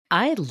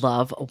I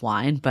love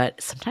wine,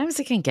 but sometimes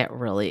it can get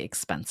really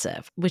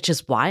expensive, which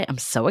is why I'm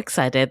so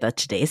excited that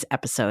today's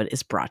episode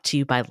is brought to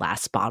you by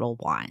Last Bottle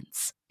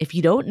Wines. If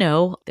you don't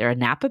know, they're a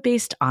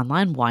Napa-based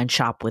online wine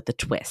shop with a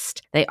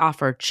twist. They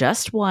offer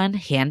just one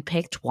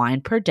hand-picked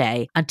wine per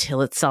day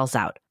until it sells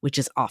out, which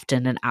is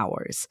often in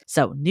hours.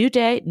 So new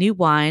day, new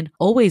wine,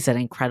 always at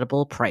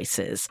incredible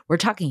prices. We're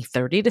talking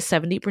 30 to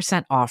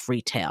 70% off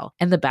retail.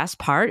 And the best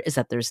part is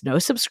that there's no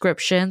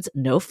subscriptions,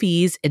 no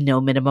fees, and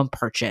no minimum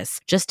purchase.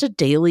 Just a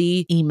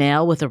daily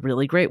email with a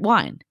really great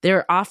wine.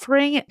 They're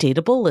offering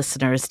Dateable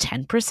listeners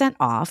 10%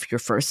 off your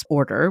first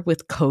order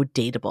with code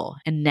Dateable.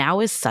 And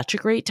now is such a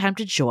great time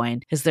to join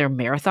as their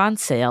marathon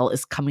sale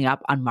is coming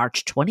up on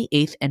March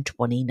 28th and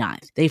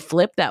 29th. They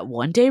flip that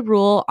one-day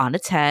rule on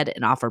its head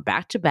and offer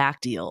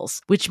back-to-back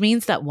deals, which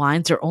means that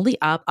wines are only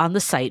up on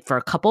the site for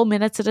a couple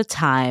minutes at a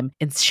time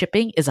and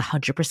shipping is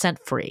 100%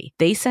 free.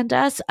 They sent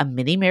us a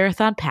mini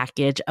marathon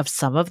package of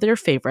some of their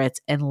favorites,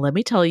 and let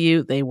me tell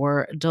you, they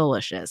were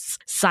delicious.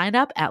 Sign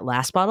up at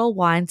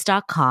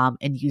lastbottlewines.com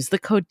and use the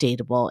code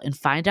Dateable and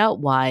find out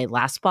why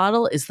Last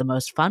Bottle is the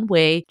most fun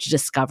way to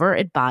discover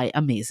and buy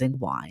amazing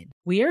wine.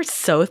 We are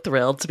so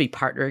thrilled to be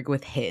partnering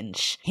with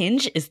Hinge.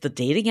 Hinge is the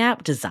dating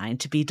app designed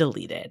to be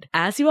deleted.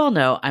 As you all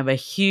know, I'm a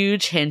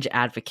huge Hinge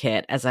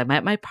advocate as I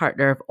met my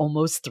partner of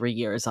almost 3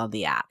 years on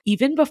the app.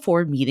 Even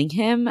before meeting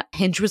him,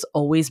 Hinge was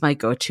always my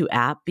go-to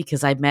app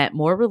because I met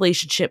more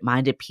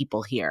relationship-minded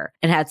people here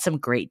and had some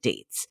great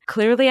dates.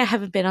 Clearly, I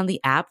haven't been on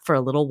the app for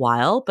a little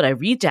while, but I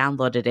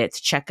re-downloaded it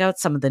to check out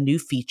some of the new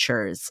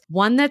features.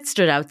 One that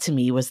stood out to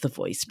me was the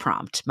voice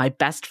prompt, my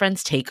best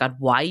friend's take on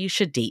why you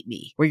should date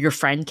me, where your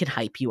friend can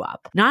hype you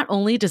up. Not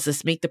only does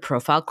this make the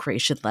profile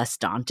creation less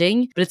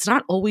daunting, but it's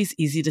not always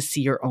easy to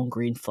see your own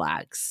green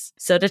flags.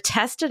 So to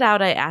test it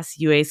out, I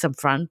asked Yue some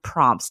fun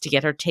prompts to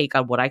get her take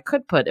on what I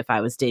could put if I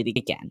was dating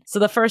again. So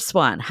the first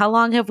one, how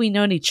long have we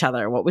known each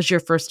other? What was your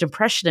first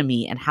impression of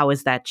me and how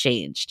has that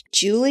changed?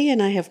 Julie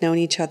and I have known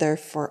each other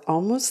for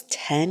almost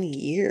 10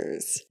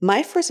 years.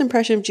 My first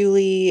impression of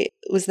Julie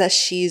was that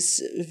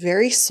she's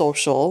very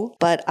social,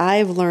 but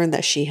I've learned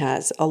that she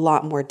has a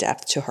lot more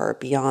depth to her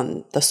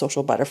beyond the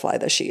social butterfly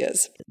that she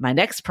is. My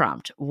next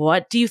prompt,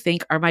 what do you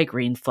think are my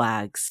green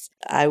flags?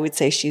 I would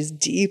say she's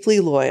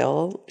deeply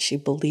loyal. She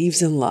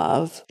believes in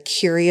love,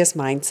 curious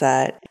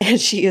mindset, and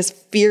she is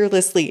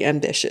fearlessly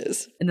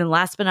ambitious. And then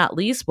last but not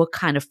least, what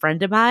kind of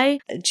friend am I?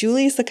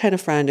 Julie is the kind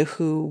of friend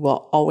who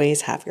will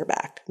always have your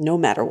back, no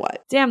matter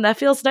what. Damn, that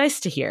feels nice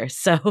to hear.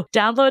 So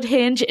download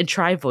Hinge and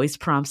try voice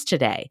prompts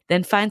today.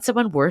 Then find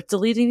someone worth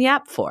deleting the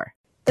app for.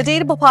 The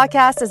Dateable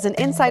podcast is an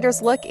insider's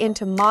look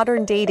into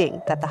modern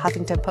dating that the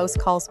Huffington Post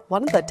calls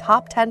one of the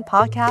top 10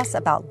 podcasts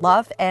about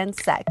love and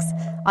sex.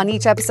 On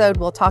each episode,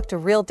 we'll talk to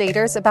real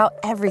daters about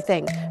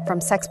everything from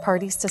sex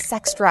parties to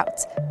sex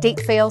droughts, date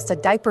fails to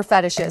diaper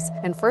fetishes,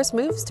 and first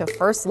moves to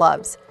first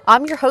loves.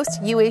 I'm your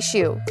host, Yue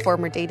Xu,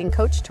 former dating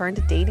coach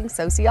turned dating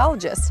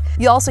sociologist.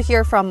 You'll also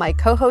hear from my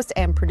co-host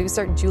and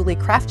producer, Julie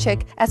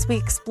Krafchick, as we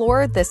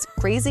explore this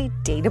crazy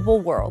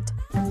dateable world.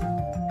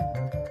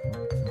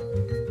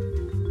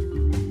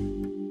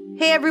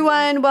 Hey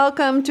everyone,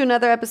 welcome to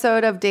another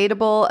episode of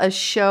Dateable, a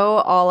show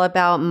all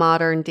about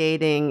modern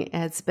dating.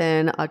 It's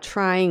been a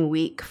trying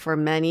week for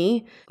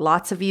many,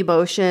 lots of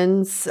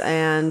emotions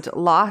and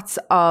lots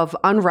of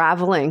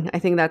unraveling. I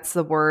think that's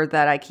the word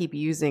that I keep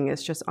using,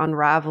 is just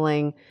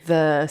unraveling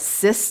the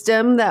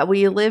system that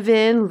we live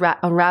in,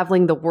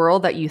 unraveling the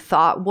world that you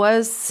thought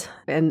was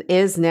and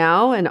is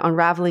now, and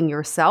unraveling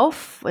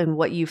yourself and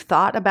what you've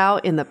thought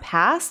about in the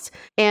past.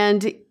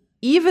 And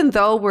even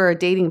though we're a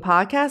dating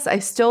podcast, I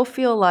still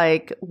feel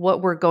like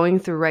what we're going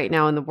through right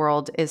now in the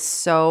world is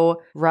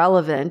so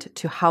relevant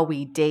to how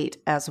we date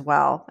as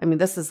well. I mean,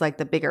 this is like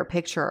the bigger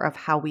picture of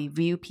how we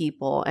view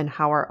people and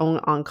how our own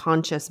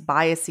unconscious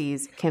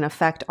biases can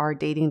affect our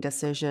dating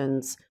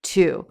decisions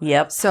too.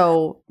 Yep.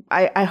 So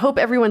I hope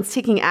everyone's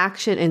taking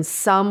action in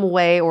some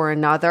way or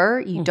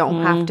another. You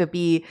don't have to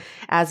be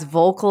as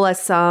vocal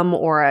as some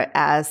or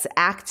as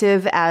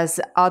active as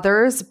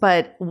others,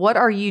 but what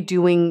are you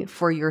doing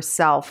for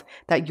yourself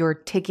that you're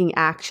taking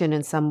action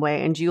in some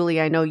way? And Julie,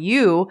 I know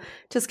you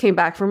just came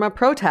back from a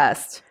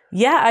protest.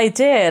 Yeah, I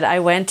did.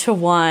 I went to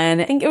one.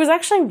 I think it was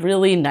actually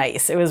really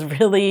nice. It was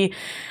really,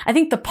 I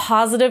think the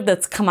positive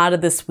that's come out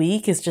of this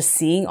week is just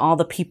seeing all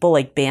the people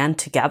like band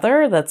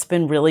together. That's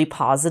been really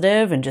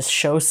positive and just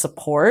show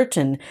support,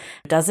 and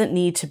it doesn't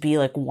need to be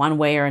like one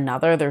way or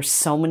another. There's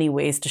so many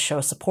ways to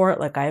show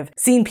support. Like I've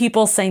seen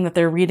people saying that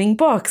they're reading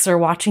books or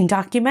watching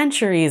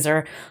documentaries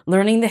or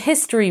learning the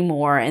history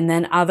more. And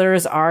then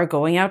others are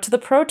going out to the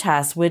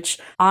protests, which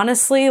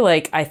honestly,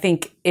 like I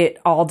think it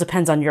all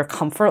depends on your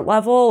comfort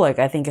level. Like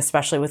I think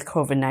especially with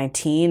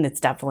COVID-19, it's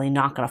definitely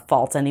not going to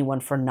fault anyone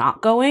for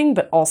not going.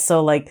 But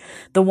also like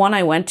the one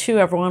I went to,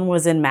 everyone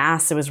was in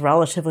masks. It was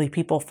relatively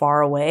people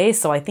far away.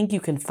 So I think you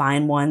can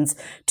find ones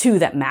too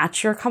that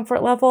match your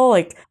comfort level.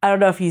 Like, I don't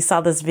know if you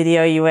saw this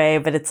video, Yue,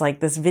 but it's like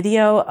this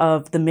video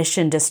of the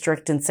Mission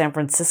District in San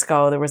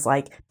Francisco. There was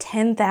like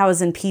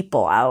 10,000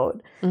 people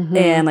out.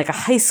 And like a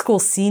high school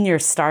senior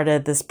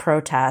started this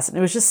protest, and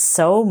it was just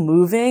so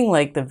moving,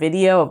 like the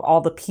video of all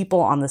the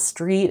people on the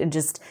street, and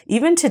just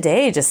even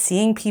today, just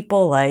seeing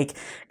people like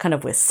kind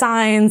of with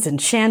signs and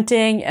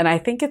chanting. And I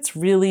think it's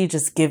really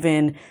just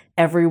given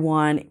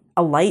everyone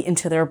a light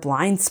into their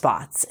blind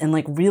spots and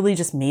like really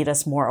just made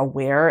us more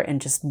aware and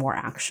just more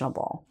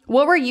actionable.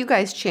 What were you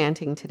guys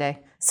chanting today?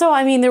 So,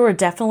 I mean, there were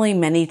definitely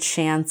many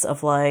chants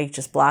of like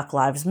just Black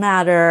Lives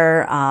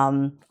Matter.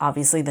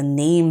 Obviously the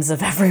names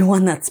of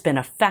everyone that's been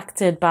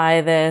affected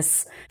by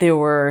this. There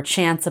were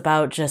chants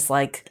about just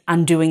like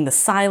undoing the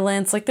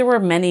silence. Like there were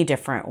many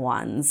different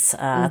ones.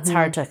 It's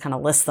hard to kind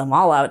of list them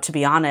all out, to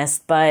be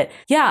honest. But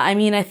yeah, I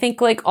mean, I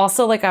think like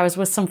also like I was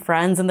with some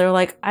friends and they're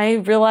like, I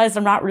realized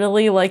I'm not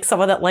really like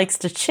someone that likes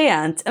to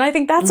chant. And I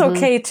think that's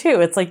okay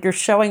too. It's like you're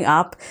showing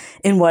up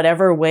in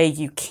whatever way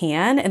you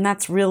can. And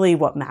that's really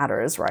what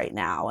matters right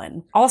now.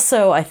 And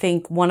also, I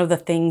think one of the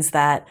things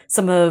that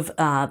some of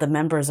the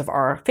members of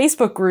our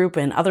Facebook group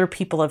and other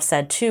people have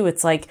said too,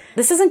 it's like,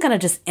 this isn't going to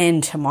just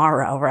end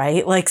tomorrow,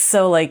 right? Like,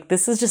 so like,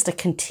 this is just a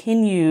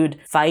continued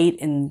fight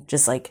and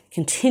just like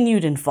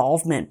continued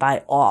involvement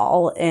by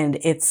all. And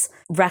it's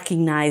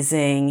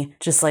recognizing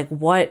just like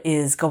what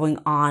is going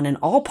on in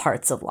all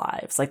parts of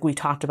lives. Like we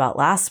talked about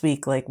last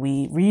week, like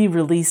we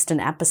re-released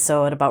an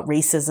episode about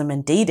racism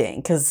and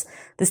dating, because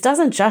this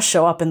doesn't just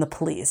show up in the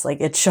police,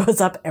 like it shows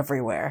up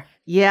everywhere.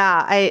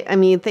 Yeah, I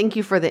mean, thank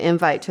you for the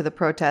invite to the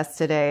protest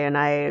today. And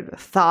I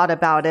thought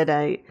about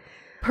it.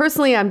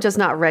 Personally, I'm just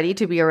not ready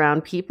to be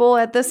around people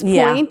at this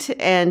point,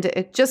 and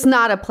it's just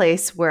not a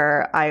place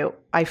where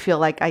I feel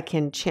like I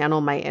can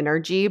channel my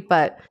energy,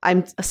 but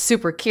I'm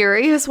super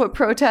curious what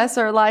protests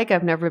are like.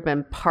 I've never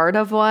been part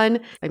of one.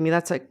 I mean,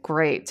 that's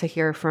great to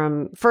hear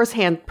from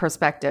firsthand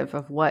perspective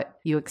of what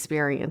you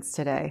experienced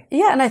today.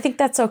 Yeah, and I think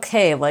that's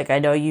okay. Like, I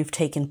know you've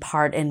taken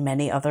part in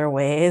many other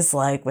ways,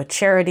 like with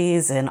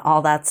charities and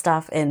all that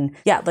stuff. And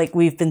yeah, like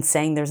we've been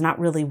saying, there's not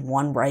really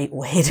one right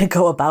way to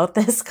go about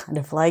this, kind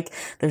of like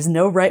there's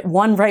no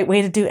one right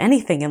way to do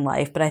anything in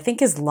life. But I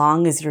think as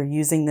long as you're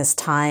using this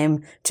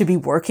time to be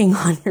working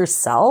on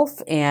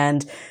yourself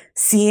and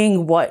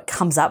seeing what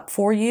comes up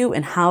for you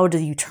and how do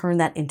you turn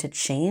that into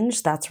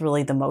change, that's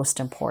really the most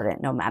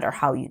important, no matter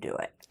how you do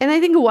it. And I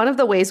think one of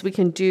the ways we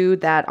can do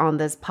that on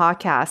this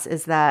podcast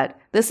is that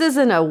this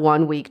isn't a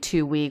 1 week,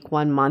 2 week,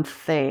 1 month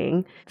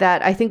thing,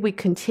 that I think we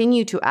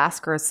continue to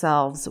ask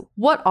ourselves,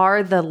 what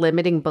are the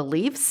limiting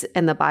beliefs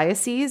and the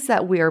biases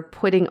that we are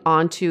putting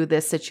onto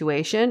this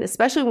situation,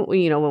 especially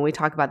when we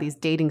talk about these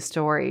dating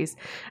stories.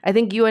 I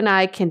think you and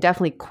I can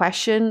definitely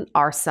question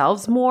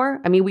ourselves more.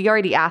 I mean, we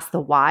already asked the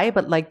why,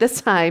 but like this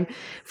time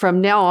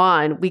from now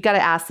on, we got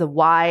to ask the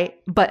why,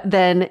 but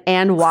then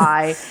and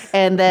why,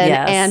 and then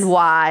yes. and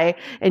why,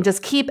 and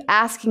just keep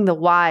asking the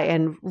why,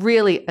 and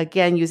really,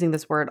 again, using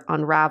this word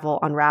unravel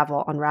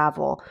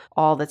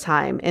all the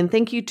time. And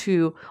thank you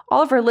to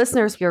all of our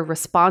listeners for your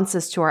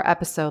responses to our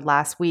episode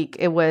last week.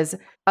 It was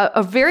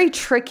a very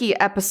tricky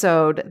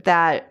episode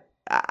that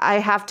I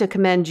have to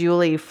commend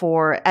Julie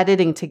for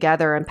editing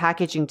together and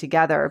packaging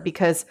together,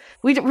 because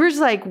we're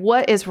just like,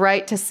 what is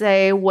right to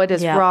say? What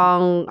is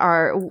wrong?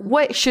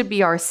 What should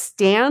be our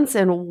stance?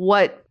 And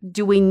what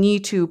do we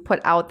need to put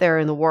out there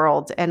in the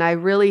world? And I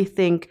really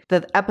think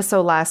the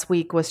episode last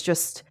week was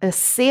just a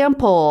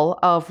sample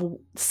of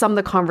some of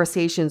the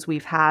conversations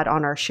we've had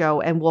on our show,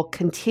 and we'll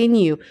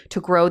continue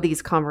to grow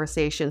these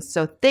conversations.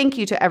 So thank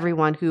you to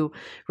everyone who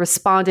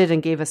responded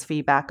and gave us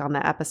feedback on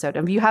that episode.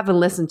 And if you haven't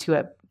listened to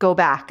it, go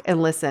back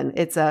and listen.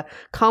 It's a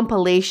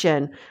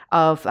compilation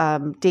of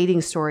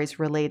dating stories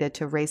related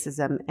to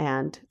racism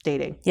and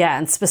dating. Yeah,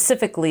 and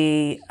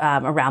specifically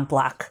around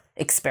Black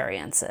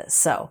experiences.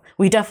 So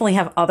we definitely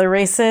have other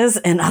races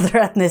and other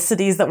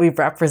ethnicities that we've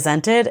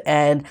represented,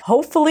 and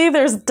hopefully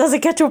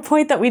doesn't get to a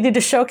point that we need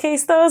to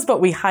showcase those,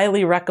 but we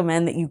highly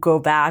recommend that you go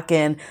back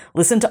and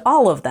listen to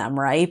all of them,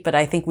 right? But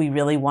I think we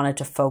really wanted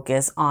to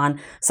focus on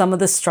some of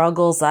the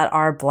struggles that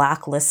our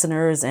Black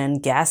listeners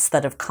and guests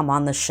that have come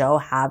on the show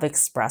have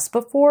expressed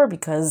before,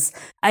 because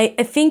I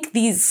think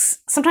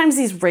sometimes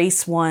these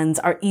race ones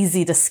are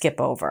easy to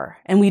skip over,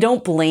 and we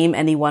don't blame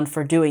anyone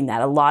for doing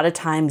that. A lot of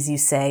times you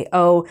say,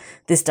 oh,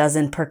 this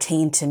doesn't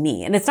pertain to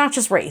me. And it's not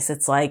just race.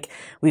 It's like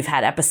we've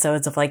had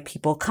episodes of like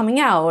people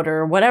coming out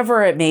or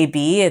whatever it may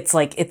be. It's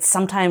like it's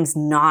sometimes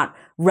not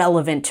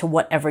relevant to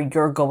whatever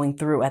you're going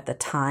through at the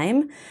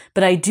time.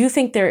 But I do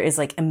think there is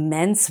like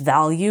immense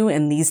value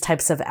in these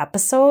types of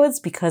episodes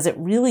because it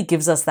really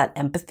gives us that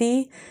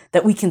empathy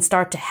that we can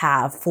start to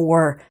have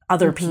for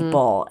other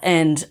people.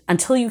 And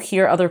until you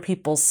hear other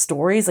people's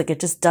stories, like it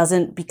just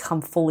doesn't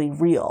become fully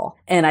real.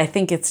 And I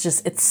think it's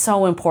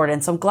so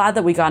important. So I'm glad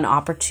that we got an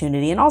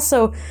opportunity. And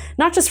also,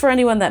 not just for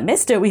anyone that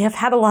missed it, we have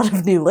had a lot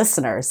of new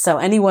listeners. So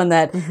anyone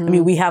that, I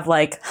mean, we have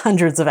like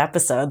hundreds of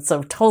episodes,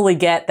 so totally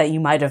get that you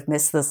might have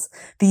missed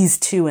these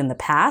two in the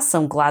past.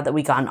 So I'm glad that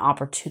we got an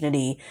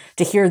opportunity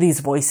to hear these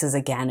voices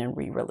again and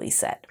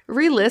re-release it.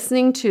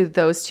 Re-listening to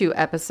those two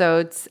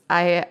episodes,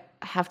 I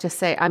have to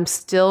say I'm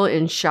still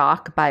in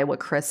shock by what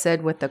Chris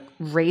said with the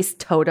race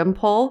totem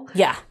pole.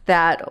 Yeah.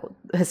 That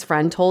his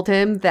friend told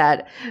him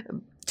that,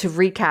 to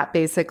recap,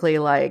 basically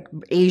like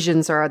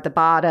Asians are at the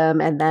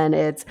bottom and then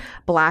it's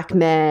black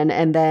men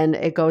and then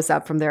it goes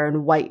up from there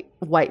and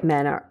white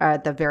men are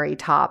at the very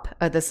top.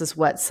 This is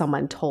what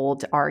someone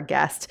told our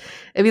guest.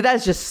 I mean,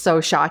 that's just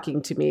so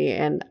shocking to me.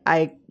 And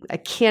I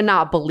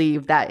cannot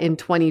believe that in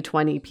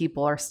 2020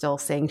 people are still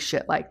saying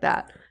shit like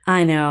that.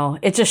 I know.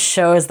 It just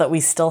shows that we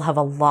still have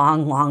a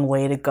long, long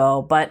way to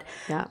go. But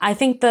I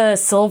think the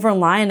silver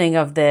lining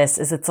of this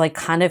is it's like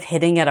kind of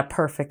hitting at a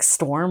perfect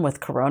storm with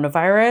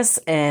coronavirus.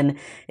 And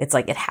it's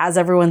like it has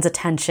everyone's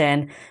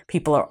attention.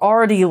 People are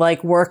already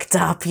like worked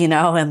up, you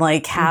know, and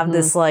like have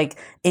this like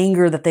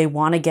anger that they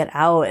want to get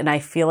out. And I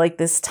feel like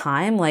this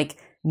time, like,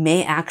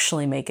 may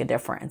actually make a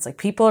difference. Like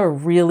people are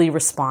really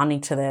responding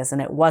to this and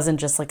it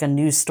wasn't just like a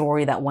news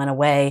story that went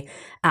away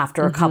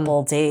after a couple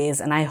of days.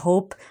 And I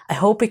hope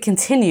it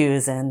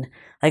continues. And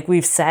like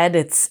we've said,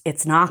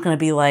 it's not going to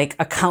be like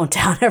a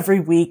countdown every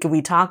week and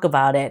we talk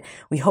about it.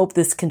 We hope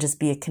this can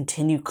just be a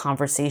continued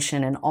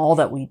conversation in all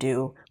that we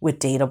do with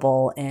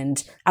Dateable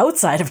and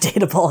outside of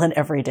Dateable in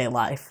everyday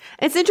life.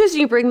 It's interesting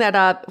you bring that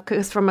up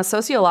because from a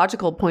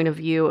sociological point of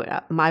view,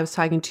 I was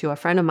talking to a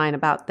friend of mine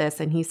about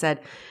this and he said,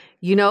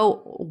 you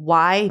know,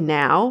 why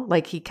now?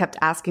 Like he kept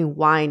asking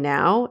why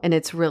now? And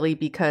it's really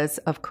because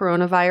of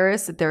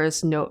coronavirus.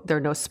 There are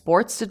no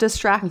sports to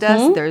distract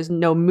us. There's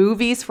no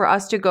movies for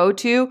us to go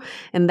to.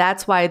 And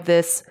that's why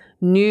this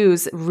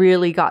news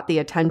really got the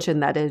attention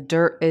that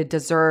it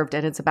deserved,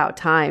 and it's about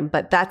time.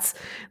 But that's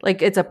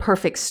like, it's a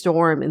perfect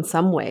storm in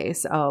some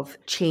ways of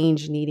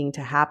change needing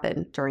to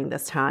happen during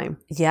this time.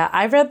 Yeah,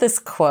 I read this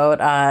quote.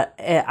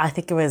 I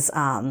think it was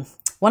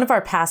one of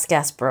our past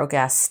guests,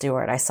 Brogas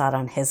Stewart. I saw it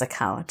on his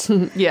account.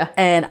 Yeah.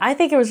 And I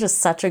think it was just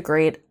such a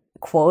great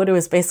quote. It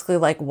was basically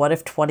like, what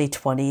if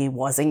 2020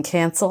 wasn't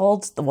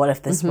canceled? What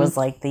if this was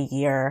like the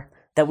year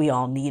that we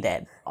all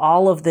needed?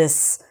 All of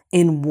this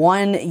in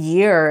 1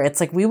 year, it's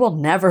like we will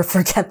never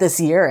forget this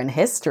year in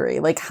history.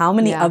 Like how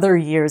many other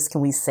years can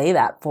we say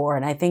that for?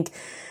 And I think,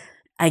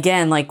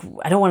 again, like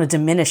I don't want to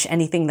diminish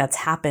anything that's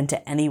happened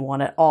to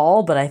anyone at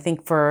all, but I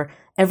think for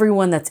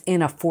everyone that's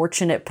in a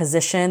fortunate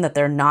position that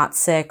they're not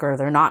sick or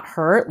they're not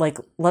hurt, like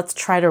let's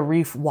try to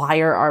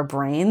rewire our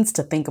brains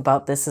to think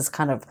about this as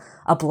kind of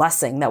a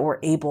blessing that we're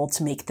able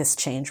to make this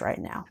change right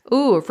now.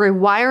 Ooh,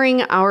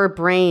 rewiring our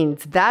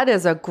brains. That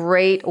is a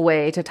great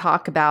way to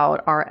talk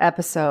about our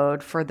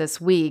episode for this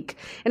week.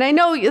 And I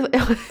know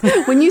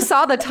when you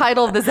saw the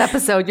title of this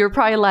episode, you're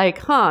probably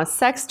like,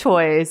 sex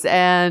toys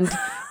and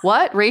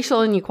what?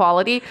 Racial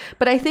inequality.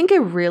 But I think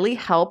it really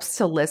helps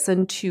to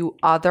listen to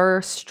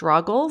other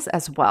struggles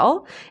as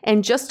well,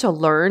 and just to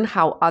learn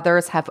how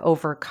others have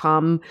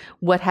overcome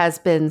what has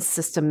been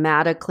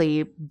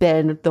systematically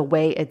been the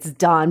way it's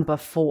done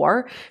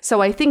before.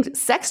 So I think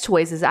sex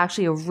toys is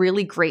actually a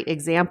really great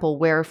example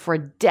where for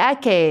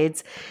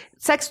decades,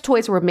 sex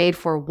toys were made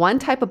for one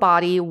type of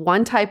body,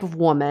 one type of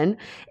woman,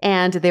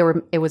 and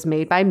it was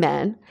made by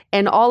men.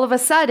 And all of a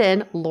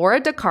sudden,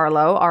 Laura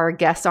DiCarlo, our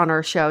guest on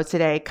our show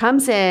today,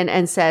 comes in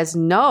and says,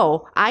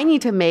 no, I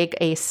need to make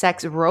a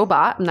sex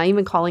robot. I'm not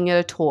even calling it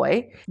a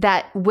toy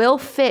that will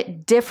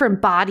fit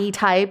different body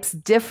types,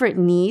 different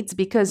needs,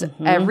 because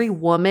every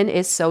woman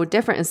is so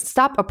different. And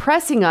stop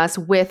oppressing us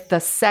with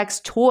the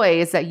sex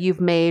toys that you've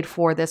made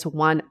for this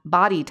one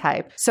body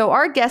type. So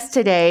our guest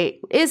today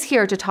is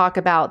here to talk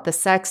about the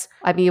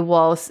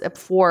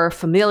for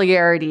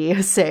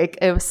familiarity's sake,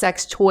 of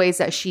sex toys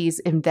that she's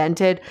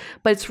invented.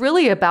 But it's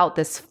really about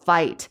this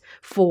fight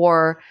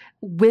for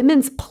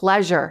women's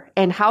pleasure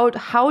and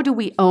how do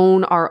we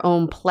own our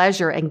own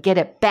pleasure and get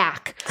it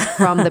back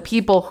from the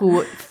people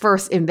who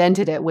first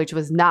invented it, which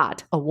was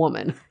not a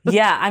woman.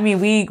 Yeah, I mean,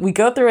 we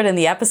go through it in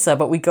the episode,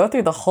 but we go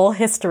through the whole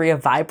history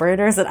of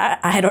vibrators. And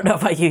I don't know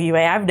about you, Yue,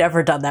 I've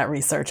never done that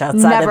research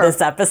outside of this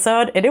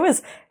episode. And it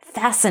was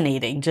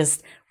fascinating.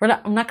 Just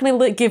I'm not going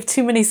to give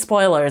too many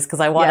spoilers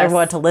because I want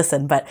everyone to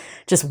listen, but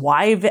just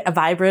why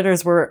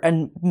vibrators were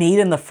made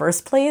in the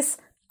first place,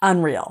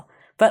 unreal.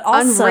 But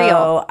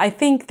also, I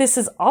think this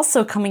is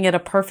also coming at a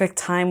perfect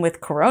time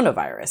with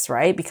coronavirus,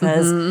 right?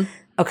 Because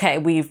okay,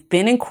 we've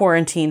been in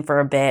quarantine for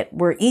a bit.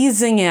 We're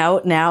easing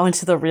out now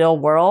into the real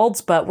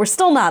world, but we're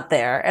still not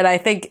there. And I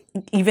think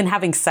even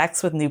having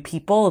sex with new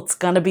people, it's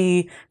going to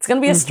be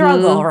a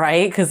struggle,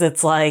 right? Because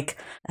it's like,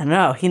 I don't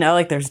know,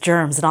 like there's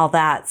germs and all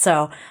that.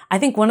 So I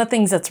think one of the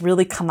things that's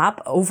really come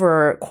up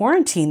over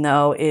quarantine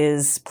though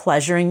is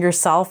pleasuring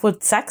yourself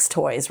with sex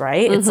toys,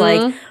 right? It's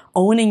like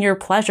owning your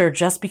pleasure.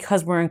 Just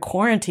because we're in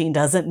quarantine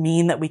doesn't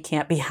mean that we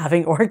can't be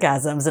having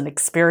orgasms and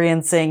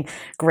experiencing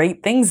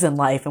great things in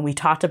life. And we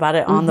talked about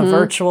it on the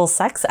virtual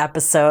sex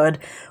episode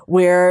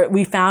where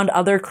we found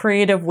other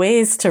creative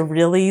ways to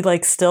really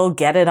like still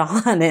get it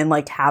on and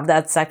like have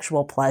that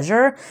sexual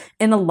pleasure.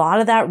 And a lot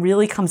of that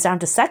really comes down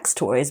to sex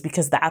toys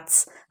because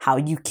that's how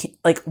you can,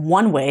 like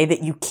one way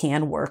that you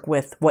can work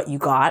with what you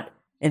got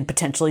and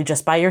potentially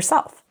just by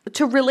yourself.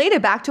 To relate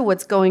it back to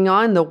what's going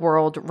on in the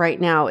world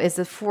right now is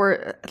that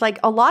for like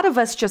a lot of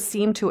us just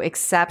seem to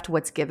accept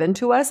what's given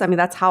to us. I mean,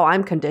 that's how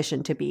I'm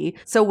conditioned to be.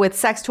 So with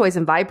sex toys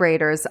and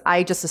vibrators,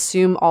 I just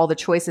assume all the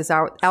choices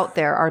out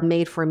there are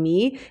made for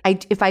me.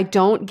 If I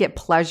don't get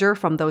pleasure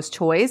from those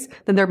toys,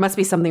 then there must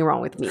be something wrong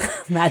with me.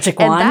 Magic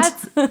wand. And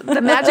that's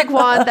the magic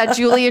wand that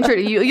Julie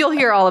introduced. You'll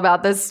hear all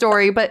about this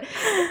story, but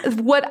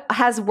what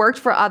has worked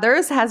for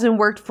others hasn't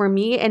worked for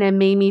me. And it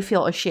made me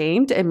feel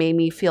ashamed. It made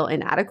me feel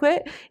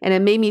inadequate. And it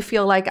made me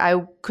feel like I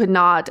could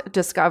not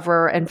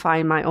discover and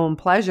find my own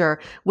pleasure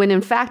when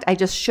in fact I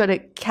just should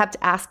have kept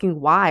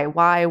asking why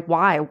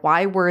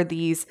were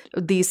these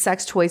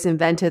sex toys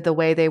invented the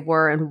way they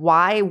were, and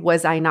why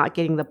was I not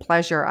getting the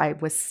pleasure I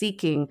was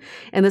seeking?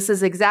 And this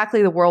is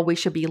exactly the world we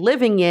should be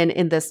living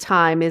in this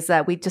time, is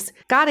that we just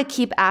got to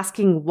keep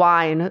asking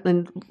why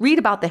and read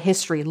about the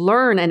history,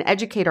 learn and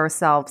educate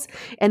ourselves,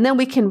 and then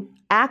we can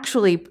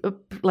actually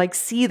like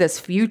see this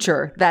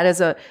future that's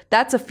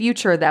a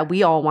future that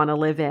we all want to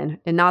live in,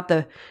 and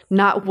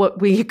not what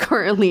we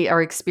currently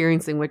are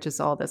experiencing, which is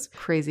all this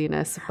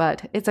craziness.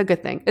 But it's a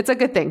good thing.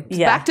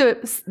 Yeah.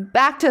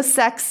 Back to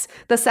sex,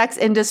 the sex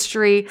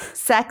industry.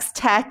 Sex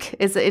tech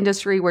is the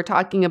industry we're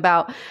talking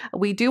about.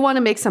 We do want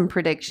to make some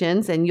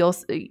predictions, and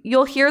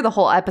you'll hear the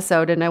whole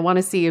episode, and I want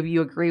to see if you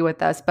agree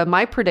with us. But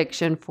my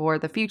prediction for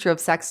the future of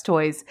sex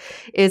toys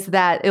is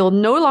that it will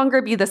no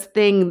longer be this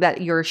thing that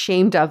you're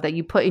ashamed of, that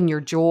you put in your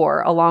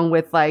drawer along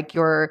with like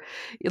your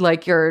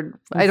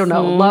I don't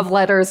know, love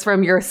letters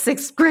from your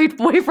 6th grade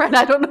boyfriend.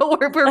 I don't know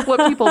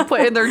what people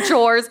put in their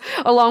drawers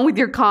along with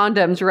your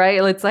condoms,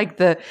 right? It's like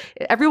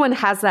everyone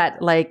has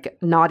that like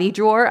naughty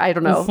drawer. I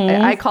don't know.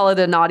 I call it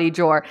a naughty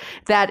drawer.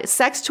 That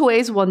sex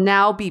toys will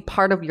now be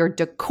part of your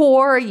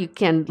decor. You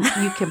can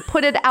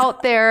put it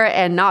out there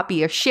and not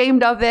be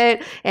ashamed of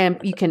it. And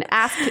you can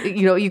ask,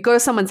 you go to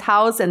someone's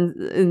house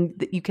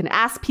and you can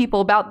ask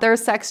people about their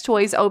sex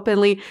toys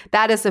openly.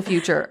 That is the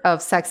future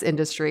of sex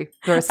industry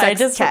or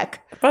sex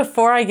tech.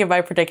 Before I give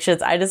my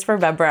predictions, I just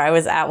remember I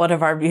was at one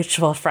of our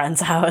mutual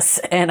friends' house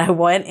and I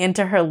went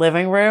into her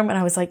living room and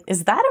I was like,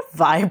 is that a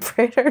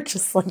vibrator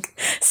just like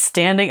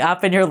standing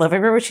up in your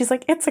living room? And she's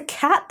like, it's a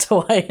cat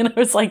toy. And I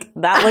was like,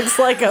 that looks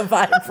like a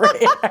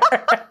vibrator.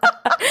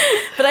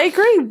 But I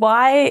agree.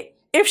 Why?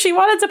 If she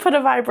wanted to put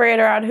a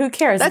vibrator on, who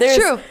cares? That's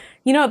true.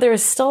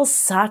 There's still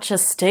such a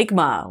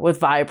stigma with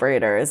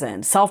vibrators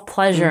and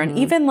self-pleasure. And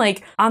even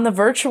like on the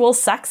virtual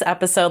sex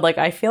episode, like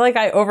I feel like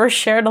I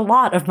overshared a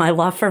lot of my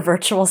love for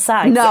virtual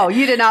sex. No,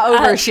 you did not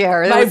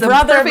overshare. My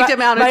brother,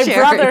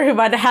 who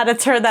might have had to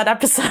turn that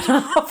episode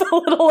off a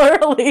little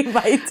early,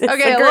 might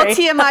disagree. Okay, a little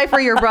TMI for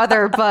your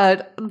brother,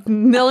 but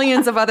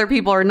millions of other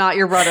people are not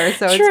your brother,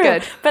 so True.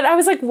 It's good. But I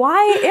was like,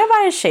 why am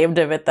I ashamed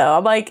of it though?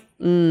 I'm like,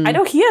 I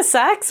know he has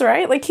sex,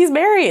 right? Like he's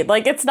married.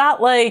 Like it's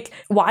not like,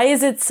 why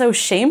is it so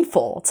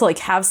shameful to like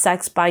have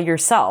sex by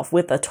yourself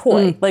with a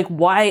toy? Like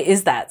why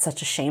is that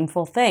such a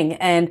shameful thing?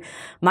 And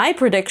my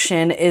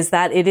prediction is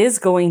that it is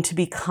going to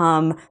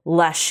become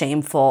less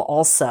shameful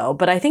also.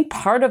 But I think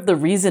part of the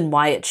reason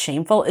why it's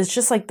shameful is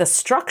just like the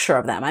structure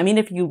of them. I mean,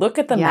 if you look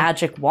at the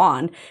magic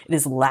wand, it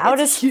is loud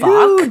as fuck.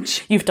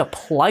 You have to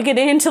plug it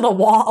into the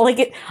wall.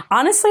 Like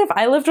honestly, if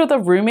I lived with a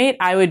roommate,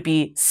 I would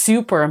be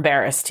super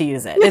embarrassed to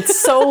use it. It's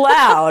so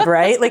loud,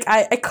 right? Like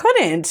I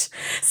couldn't.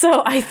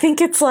 So I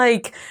think it's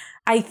like,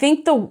 I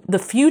think the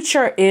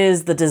future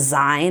is the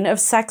design of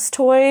sex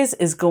toys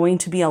is going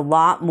to be a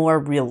lot more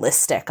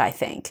realistic, I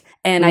think.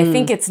 And I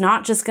think it's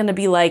not just going to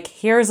be like,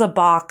 here's a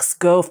box,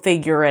 go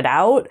figure it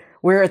out,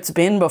 where it's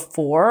been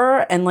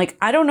before. And like,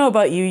 I don't know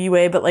about you,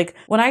 Yue, but like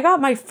when I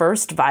got my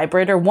first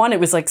vibrator, one, it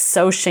was like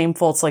so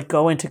shameful to like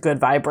go into Good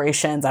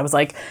Vibrations. I was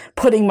like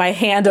putting my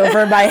hand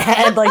over my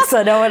head, like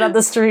so no one on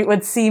the street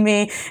would see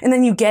me. And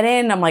then you get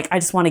in, I'm like, I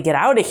just want to get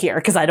out of here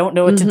because I don't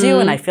know what to do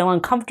and I feel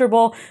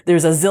uncomfortable.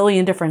 There's a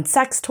zillion different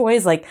sex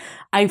toys. Like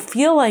I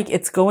feel like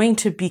it's going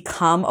to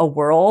become a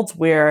world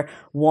where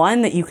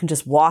one, that you can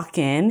just walk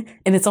in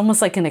and it's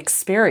almost like an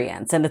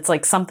experience and it's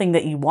like something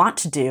that you want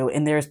to do.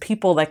 And there's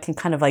people that can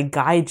kind of like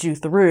guide you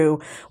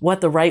through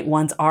what the right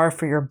ones are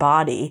for your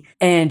body.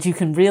 And you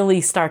can really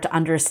start to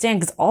understand,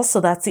 because also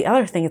that's the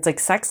other thing. It's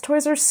like sex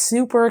toys are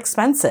super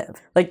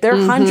expensive. Like they're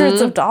hundreds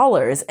of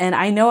dollars. And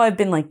I know I've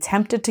been like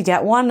tempted to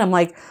get one. I'm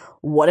like,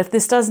 what if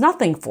this does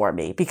nothing for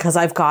me? Because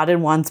I've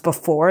gotten ones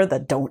before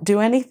that don't do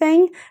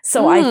anything.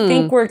 So I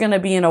think we're going to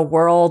be in a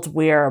world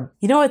where,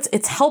 you know,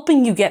 it's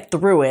helping you get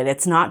through it.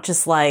 It's not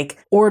just like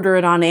order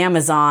it on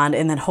Amazon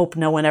and then hope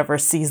no one ever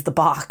sees the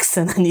box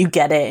and then you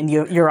get it and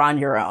you're on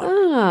your own.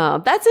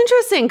 Oh, that's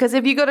interesting. Because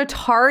if you go to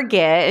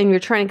Target and you're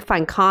trying to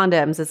find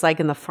condoms, it's like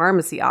in the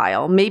pharmacy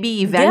aisle.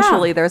 Maybe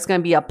eventually there's going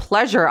to be a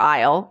pleasure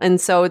aisle. And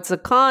so it's the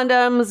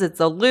condoms, it's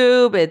the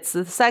lube, it's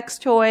the sex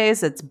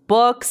toys, it's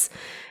books,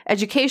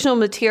 educational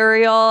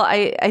material.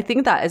 I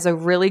think that is a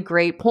really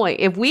great point.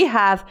 If we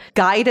have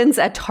guidance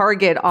at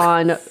Target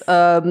on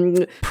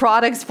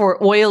products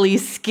for oily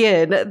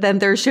skin, then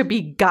there should be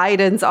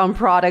guidance on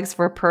products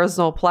for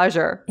personal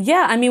pleasure.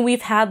 Yeah, I mean,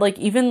 we've had like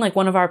even like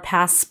one of our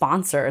past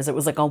sponsors, it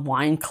was like a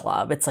wine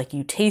club. It's like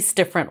you taste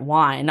different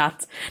wine.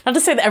 Not to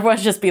say that everyone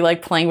should just be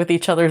like playing with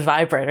each other's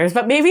vibrators,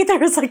 but maybe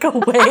there's like a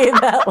way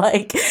that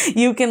like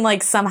you can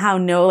like somehow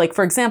know, like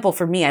for example,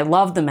 for me, I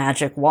love the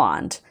magic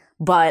wand.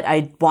 But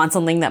I want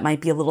something that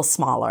might be a little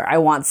smaller. I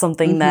want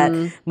something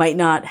that might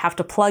not have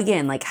to plug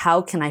in. Like,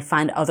 how can I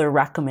find other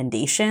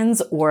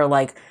recommendations? Or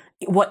like,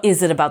 what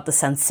is it about the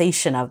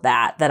sensation of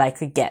that I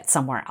could get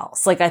somewhere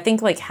else? Like, I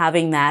think like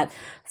having that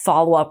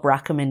follow-up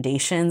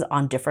recommendations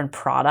on different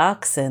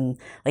products and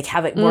like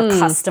have it more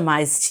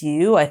customized to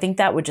you, I think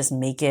that would just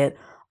make it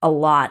a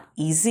lot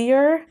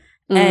easier.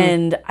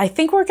 And I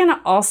think we're going to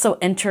also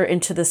enter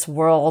into this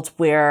world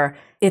where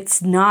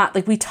it's not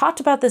like we talked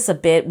about this a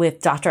bit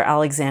with Dr.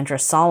 Alexandra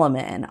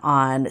Solomon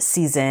on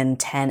season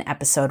 10,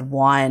 episode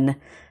 1,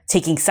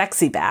 Taking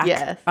Sexy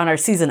Back on our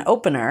season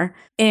opener.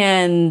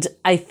 And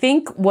I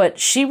think what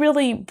she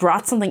really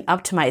brought something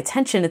up to my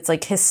attention. It's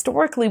like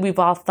historically we've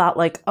all thought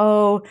like,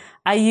 oh,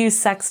 I use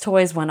sex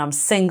toys when I'm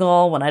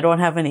single, when I don't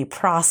have any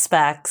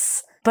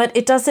prospects. But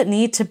it doesn't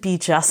need to be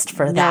just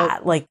for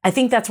that. Like, I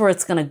think that's where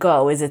it's going to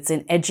go, is it's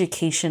an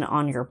education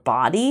on your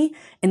body.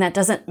 And that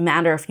doesn't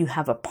matter if you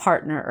have a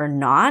partner or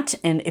not.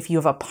 And if you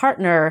have a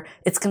partner,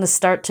 it's going to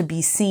start to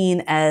be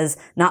seen as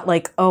not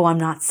like, oh, I'm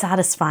not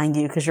satisfying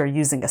you because you're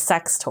using a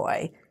sex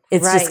toy.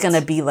 It's just going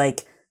to be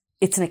like,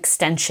 it's an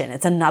extension.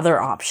 It's another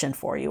option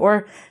for you.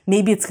 Or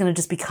maybe it's going to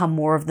just become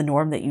more of the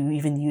norm that you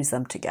even use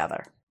them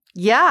together.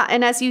 Yeah.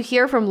 And as you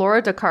hear from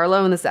Laura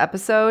DiCarlo in this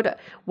episode,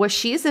 what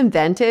she's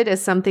invented is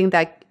something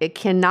that it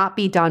cannot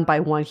be done by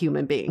one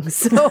human being.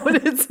 So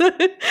it's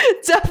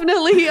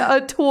definitely a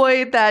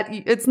toy that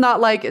it's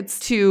not like it's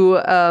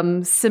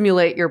to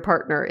simulate your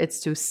partner. It's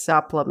to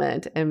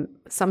supplement and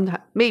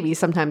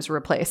sometimes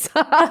replace.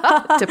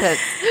 Depends.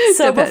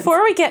 So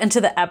before we get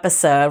into the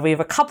episode, we have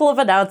a couple of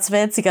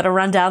announcements. You got to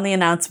run down the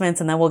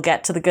announcements and then we'll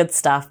get to the good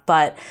stuff.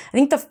 But I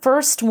think the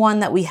first one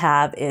that we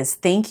have is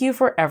thank you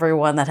for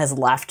everyone that has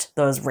left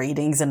those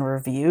ratings and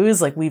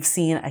reviews. Like we've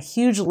seen a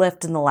huge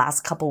lift in the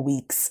last couple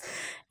weeks.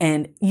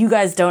 And you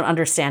guys don't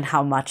understand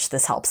how much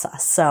this helps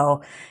us.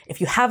 So if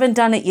you haven't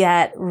done it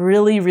yet,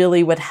 really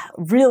would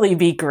really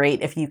be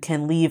great if you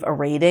can leave a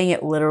rating.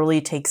 It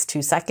literally takes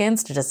 2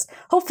 seconds to just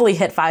hopefully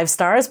hit 5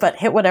 stars, but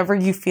hit whatever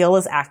you feel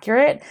is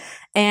accurate.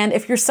 And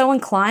if you're so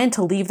inclined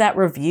to leave that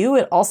review,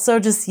 it also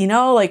just, you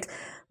know, like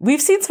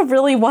we've seen some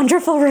really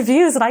wonderful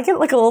reviews and I get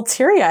like a little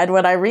teary-eyed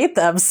when I read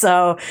them.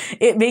 So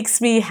it makes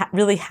me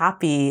really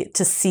happy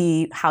to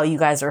see how you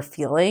guys are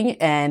feeling.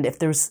 And if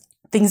there's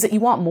things that you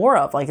want more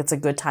of, like it's a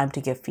good time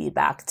to give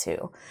feedback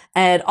to.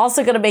 And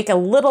also going to make a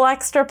little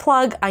extra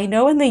plug. I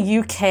know in the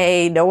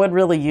UK, no one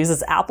really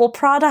uses Apple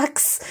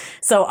products.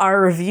 So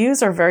our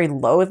reviews are very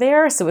low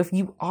there. So if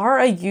you are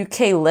a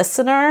UK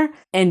listener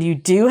and you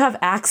do have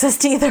access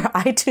to either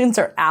iTunes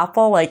or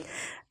Apple, like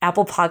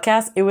Apple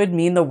Podcasts, it would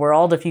mean the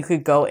world if you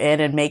could go in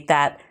and make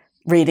that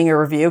rating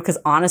or review. Because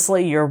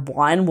honestly, your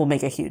one will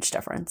make a huge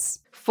difference.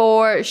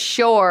 For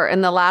sure.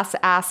 And the last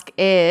ask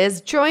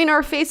is join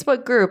our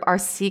Facebook group, our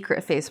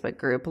secret Facebook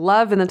group,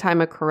 Love in the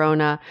Time of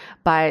Corona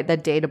by the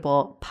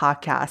Dateable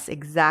Podcast.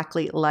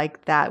 Exactly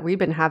like that. We've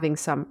been having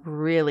some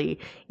really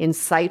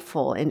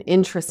insightful and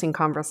interesting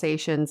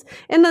conversations.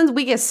 And then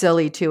we get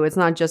silly too. It's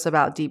not just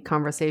about deep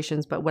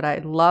conversations, but what I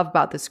love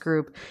about this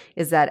group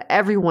is that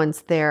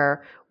everyone's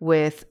there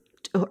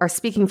are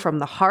speaking from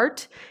the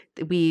heart.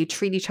 We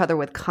treat each other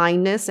with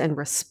kindness and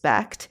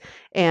respect.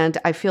 And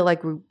I feel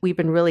like we've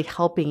been really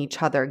helping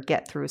each other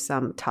get through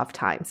some tough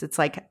times. It's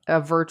like a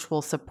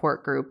virtual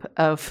support group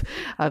of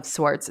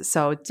sorts.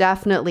 So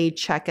definitely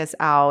check us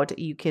out.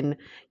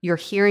 You're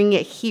hearing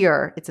it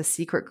here. It's a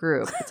secret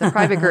group. It's a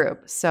private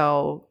group.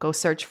 So go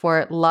search for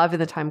it. Love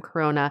in the Time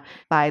Corona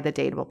by the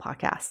Dateable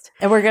Podcast.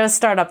 And we're going to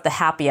start up the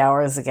happy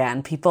hours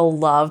again. People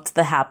loved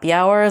the happy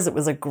hours. It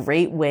was a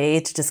great way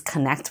to just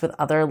connect with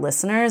other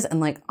listeners. And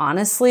like,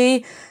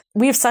 honestly,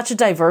 we have such a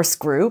diverse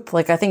group.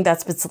 Like, I think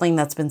that's been something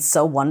that's been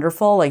so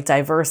wonderful, like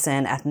diverse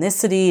in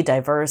ethnicity,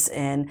 diverse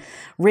in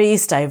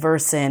race,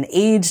 diverse in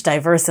age,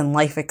 diverse in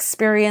life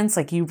experience.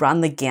 Like, you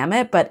run the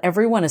gamut, but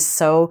everyone is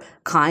so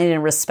kind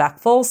and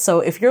respectful. So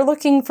if you're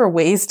looking for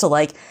ways to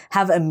like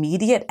have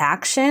immediate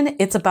action,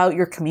 it's about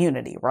your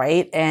community,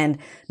 right? And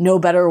no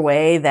better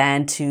way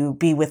than to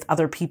be with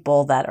other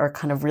people that are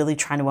kind of really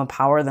trying to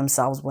empower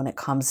themselves when it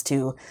comes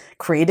to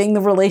creating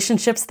the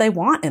relationships they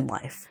want in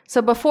life.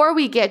 So before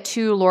we get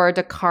to Laura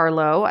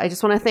DiCarlo, I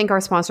just want to thank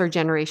our sponsor,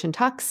 Generation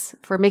Tux,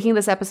 for making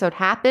this episode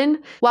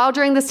happen. While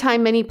during this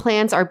time, many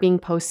plans are being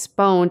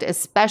postponed,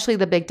 especially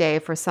the big day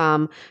for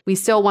some, we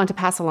still want to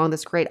pass along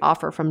this great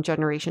offer from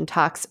Generation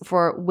Tux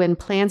for when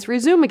plans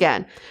resume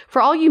again.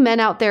 For all you men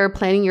out there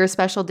planning your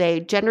special day,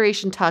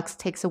 Generation Tux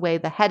takes away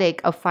the headache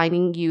of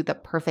finding you the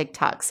perfect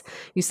tux.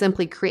 You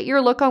simply create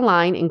your look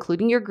online,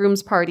 including your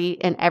groom's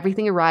party, and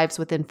everything arrives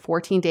within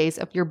 14 days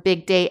of your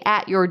big day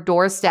at your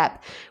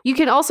doorstep. You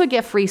can also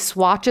get free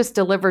swatches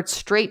delivered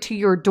straight to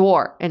your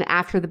door. And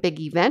after the big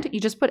event, you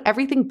just put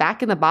everything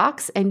back in the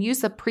box and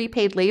use the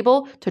prepaid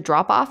label to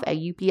drop off at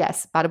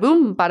UPS. Bada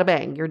boom, bada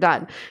bang, you're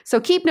done.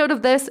 So keep note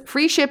of this.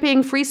 Free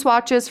shipping, free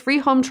swatches, free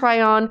home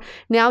try-on.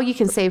 Now you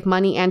can save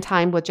money and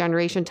time with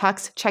Generation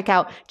Tux. Check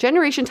out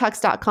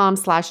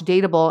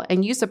generationtux.com/dateable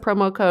and use the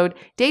promo code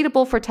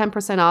dateable for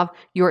 10% off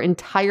your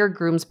entire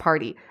groom's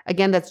party.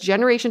 Again, that's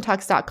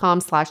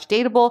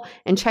generationtux.com/dateable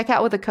and check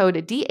out with the code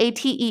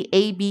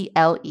DATEABLE.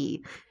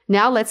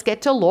 Now let's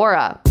get to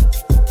Laura.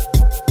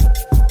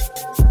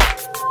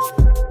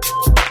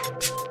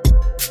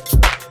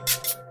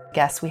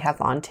 Guest we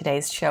have on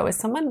today's show is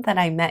someone that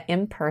I met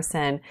in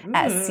person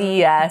at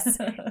CES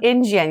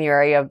in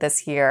January of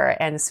this year.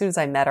 And as soon as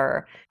I met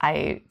her,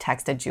 I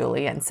texted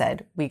Julie and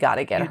said, we got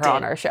to get her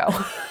on our show.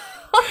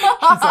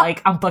 She's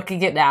like, I'm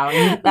booking it now.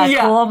 That's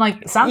cool. I'm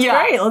like, sounds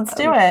great. Let's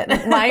do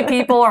it. My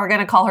people are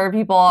going to call her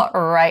people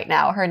right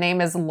now. Her name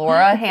is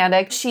Laura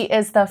Handick. She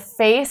is the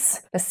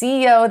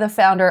CEO, the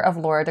founder of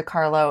Laura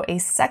DiCarlo, a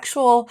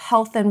sexual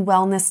health and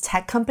wellness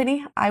tech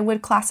company, I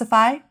would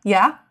classify.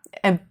 Yeah.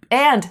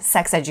 And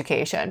sex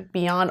education.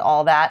 Beyond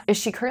all that,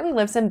 she currently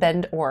lives in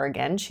Bend,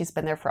 Oregon. She's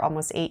been there for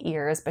almost 8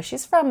 years, but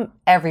she's from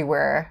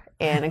everywhere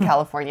in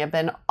California,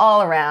 been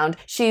all around.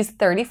 She's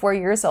 34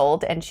 years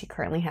old and she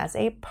currently has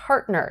a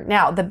partner.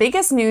 Now, the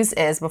biggest news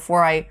is,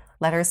 before I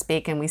let her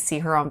speak and we see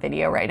her on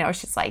video right now,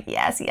 she's like,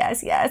 yes,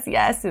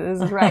 this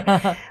is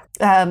right.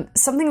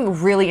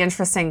 Something really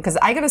interesting, because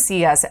I go to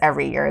CES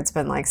every year. It's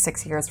been like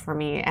 6 years for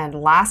me. And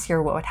last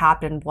year, what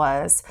happened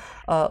was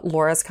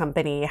Laura's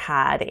company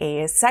had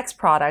a sex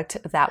product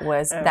that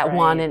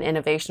won an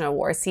innovation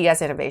award,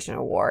 CES Innovation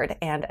Award.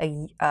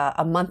 And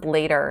a month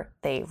later,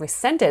 they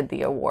rescinded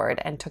the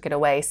award and took it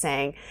away,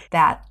 saying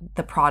that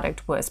the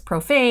product was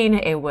profane,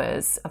 it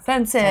was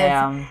offensive.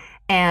 Damn.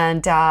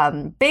 And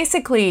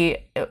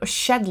basically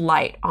shed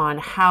light on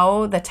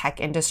how the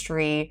tech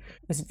industry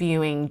was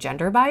viewing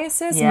gender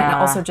biases and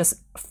also just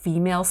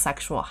female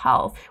sexual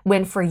health.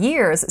 When for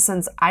years,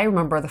 since I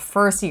remember the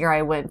first year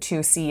I went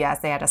to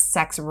CES, they had a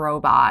sex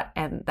robot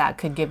and that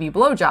could give you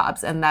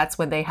blowjobs. And that's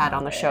what they had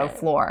on the show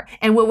floor.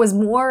 And what was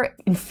more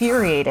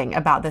infuriating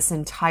about this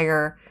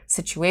entire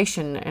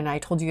situation, and I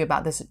told you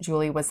about this,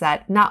 Julie, was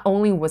that not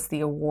only was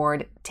the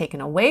award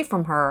taken away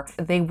from her,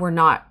 they were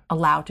not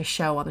allowed to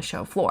show on the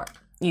show floor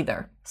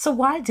either. So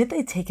why did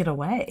they take it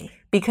away?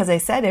 Because they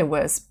said it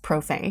was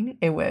profane.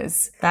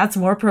 That's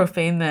more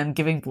profane than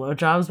giving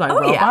blowjobs by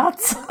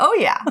robots? Yeah. Oh,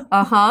 yeah.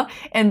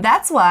 And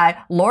that's why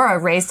Laura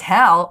raised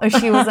hell.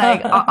 She was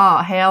like,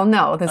 hell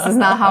no, this is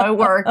not how it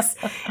works.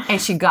 And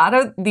she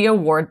got the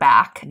award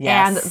back.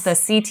 Yes. And the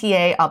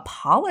CTA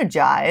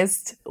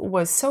apologized.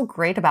 Was so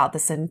great about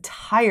this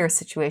entire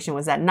situation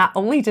was that not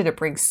only did it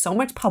bring so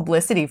much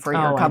publicity for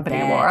your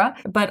company, Laura,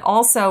 but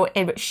also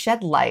it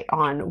shed light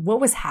on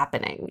what was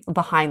happening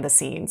behind the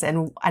scenes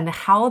and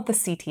how the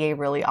CTA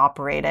really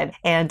operated.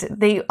 And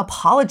they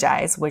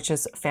apologized, which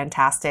is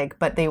fantastic,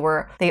 but they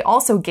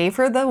also gave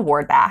her the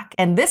award back.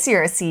 And this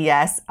year at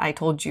CES, I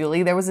told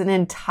Julie, there was an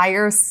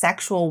entire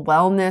sexual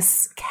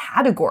wellness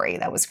category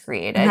that was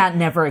created. And that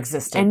never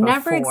existed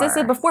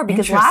before.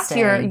 Because last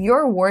year,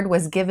 your award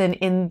was given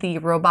in the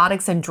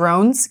robotics and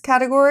drones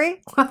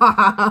category.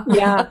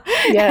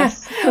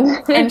 Yes.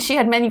 And she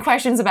had many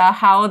questions about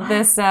how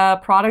this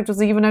product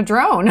was even a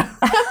drone.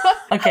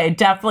 Okay,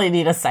 definitely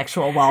need a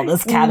sexual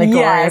wellness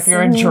category if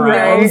you're in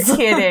drones. No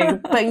kidding.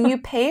 But you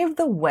paved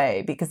the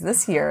way, because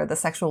this year the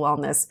sexual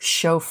wellness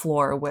show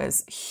floor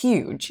was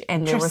huge,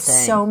 and there were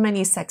so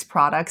many sex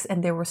products,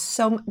 and there was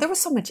so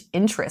much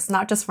interest,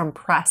 not just from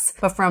press,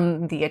 but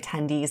from the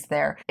attendees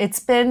there. It's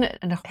been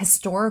a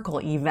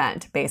historical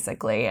event,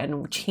 basically,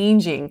 and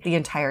changing the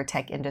entire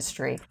tech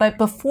industry. But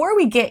before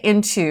we get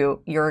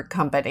into your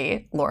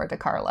company, Laura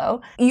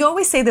DiCarlo, you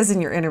always say this in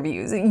your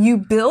interviews. You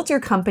built your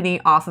company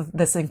off of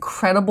this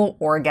incredible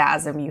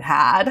orgasm you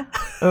had.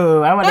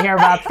 Ooh, I want to hear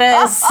about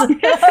this.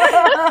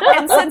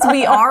 And since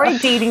we are a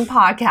dating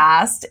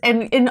podcast,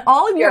 and in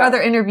all of your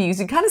other interviews,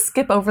 you kind of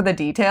skip over the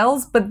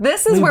details, but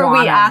this is where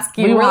we ask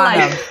you, we're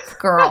like,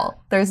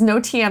 girl, there's no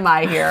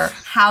TMI here.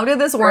 How did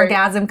this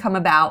orgasm come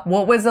about?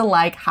 What was it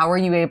like? How were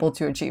you able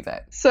to achieve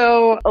it?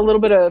 So a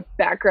little bit of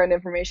background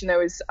information. I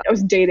was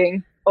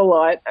dating a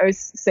lot. I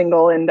was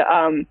single, and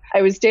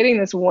I was dating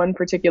this one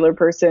particular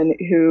person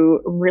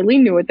who really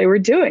knew what they were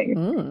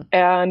doing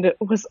and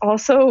was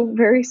also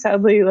very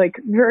sadly, like,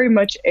 very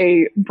much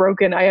a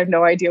broken, I have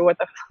no idea what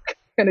the fuck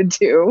I'm going to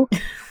do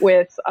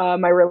with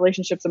my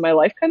relationships in my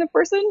life kind of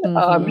person.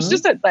 It's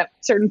just at that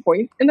certain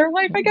point in their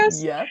life, I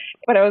guess. Yeah.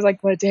 But I was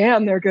like, well,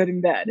 damn, they're good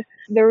in bed.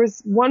 There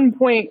was one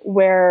point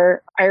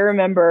where I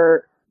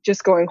remember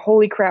just going,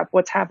 holy crap,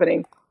 what's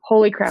happening?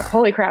 Holy crap,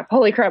 holy crap,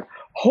 holy crap.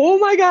 Oh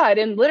my God.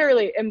 And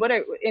literally, and what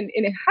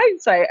in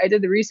hindsight, I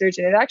did the research,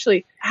 and it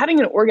actually, having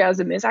an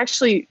orgasm is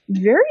actually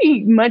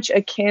very much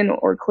akin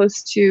or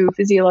close to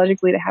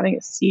physiologically to having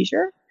a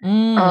seizure.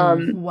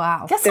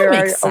 Wow. There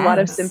are a lot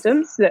of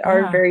symptoms that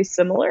are very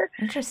similar.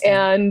 Interesting.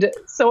 And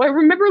so I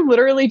remember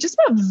literally just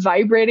about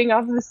vibrating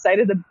off of the side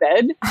of the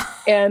bed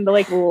and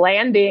like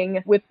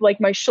landing with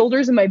like my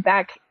shoulders and my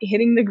back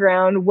hitting the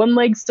ground, one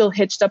leg still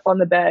hitched up on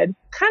the bed,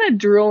 kind of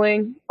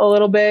drooling a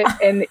little bit,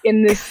 and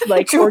in this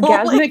like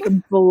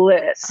orgasmic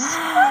bliss,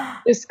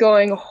 just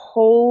going,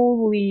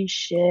 holy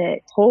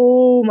shit.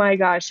 Oh my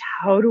gosh,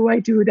 how do I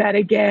do that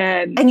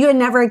again? And you had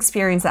never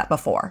experienced that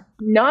before?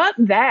 Not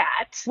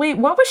that. Wait,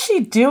 what was she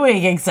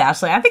doing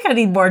exactly? I think I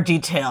need more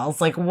details.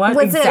 Like, what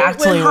was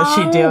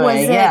she doing?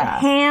 Was it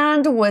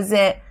hand? Was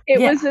it? It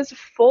was this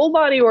full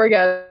body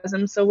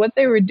orgasm. So what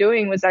they were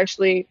doing was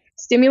actually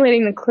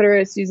stimulating the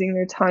clitoris using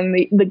their tongue,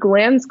 the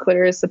glans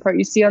clitoris, the part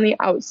you see on the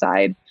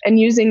outside, and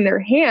using their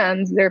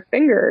hands, their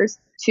fingers,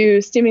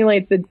 to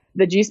stimulate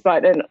the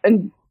G-spot.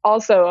 And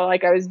also,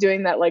 like, I was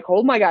doing that, like,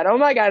 oh my God, oh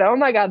my God, oh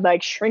my God,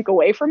 like, shrink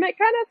away from it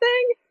kind of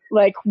thing.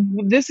 Like,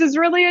 this is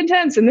really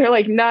intense. And they're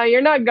like, no, you're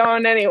not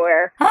going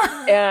anywhere.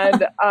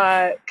 And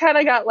kind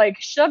of got like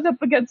shoved up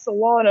against the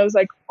wall. And I was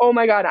like, oh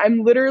my God,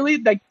 I'm literally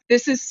like,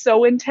 this is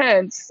so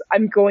intense.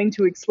 I'm going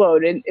to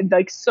explode. And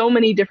like so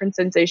many different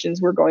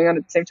sensations were going on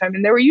at the same time.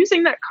 And they were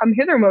using that come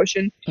hither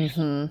motion,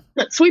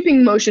 that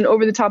sweeping motion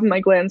over the top of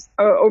my glands,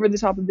 over the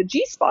top of the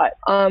G-spot,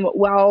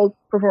 while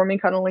performing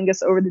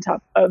cunnilingus over the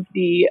top of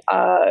the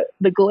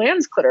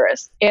glans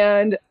clitoris.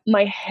 And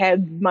my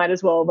head might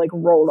as well have like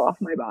rolled off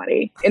my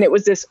body. And it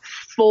was this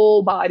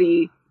full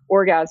body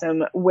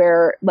orgasm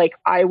where like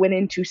I went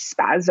into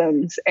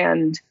spasms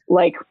and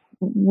like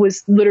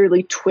was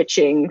literally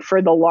twitching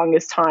for the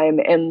longest time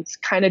and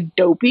kind of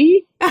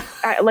dopey.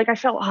 I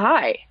felt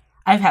high.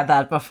 I've had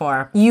that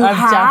before.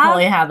 I've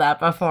definitely had that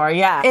before.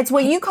 Yeah. It's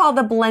what you call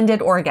the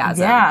blended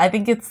orgasm. Yeah, I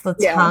think it's the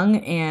tongue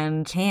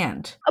and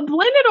hand. A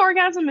blended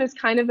orgasm is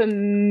kind of a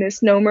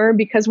misnomer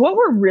because what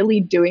we're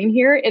really doing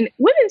here, and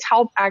Women's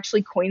Health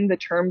actually coined the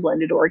term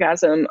blended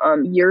orgasm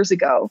years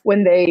ago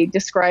when they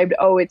described,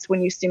 it's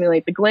when you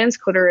stimulate the glans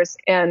clitoris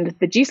and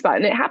the G-spot.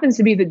 And it happens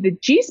to be that the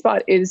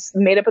G-spot is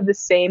made up of the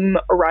same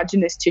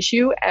erogenous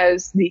tissue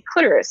as the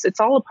clitoris. It's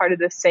all a part of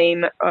the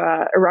same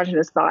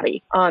erogenous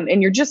body.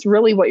 And you're just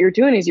really, what you're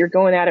doing is you're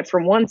going at it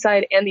from one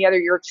side and the other.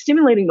 You're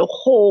stimulating the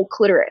whole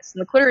clitoris,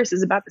 and the clitoris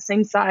is about the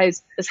same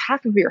size as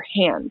half of your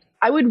hand.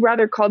 I would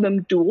rather call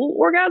them dual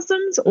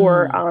orgasms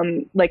or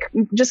like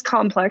just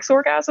complex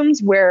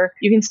orgasms where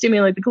you can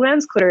stimulate the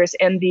glans clitoris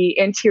and the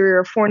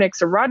anterior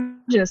fornix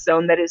erogenous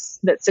zone that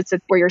sits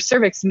at where your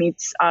cervix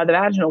meets the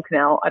vaginal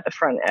canal at the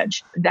front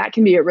edge. That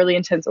can be a really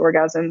intense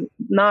orgasm.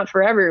 Not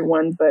for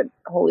everyone, but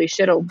holy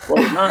shit, it'll blow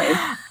your mind.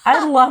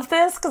 I love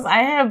this because I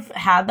have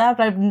had that,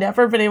 but I've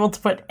never been able to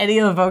put any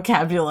of the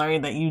vocabulary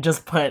that you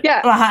just put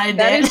behind it.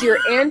 That is your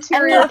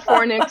anterior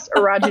fornix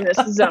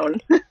erogenous zone.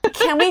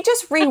 Can we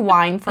just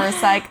rewind for a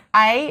sec?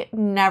 I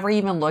never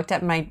even looked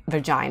at my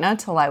vagina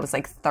till I was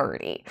like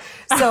 30.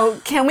 So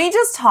can we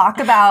just talk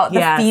about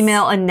the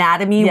female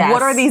anatomy? Yes.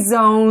 What are these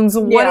zones?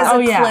 What is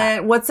a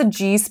clit? What's a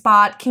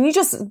G-spot? Can you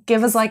just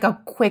give us like a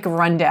quick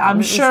rundown?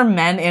 I'm sure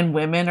men and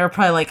women are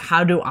probably like,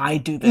 how do I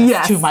do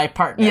this to my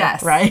partner?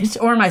 Yes. Right?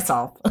 Or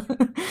myself.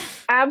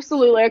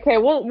 Absolutely. Okay,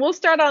 we'll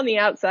start on the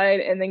outside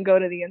and then go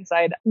to the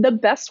inside. The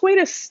best way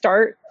to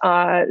start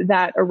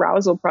that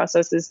arousal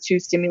process is to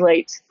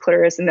stimulate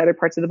clitoris and other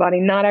parts of the body,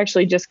 not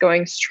actually just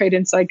going straight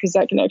inside, because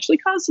that can actually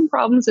cause some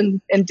problems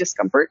and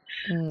discomfort.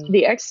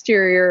 The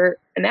exterior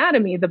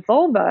anatomy, the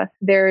vulva,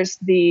 there's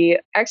the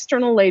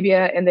external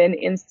labia, and then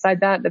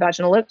inside that, the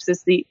vaginal lips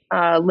is the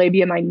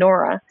labia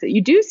minora. So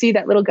you do see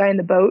that little guy in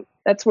the boat.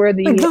 That's where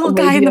the little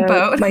guy in the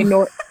boat.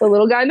 The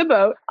little guy in the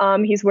boat.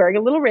 He's wearing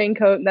a little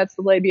raincoat, and that's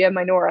the labia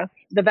minora.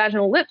 The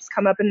vaginal lips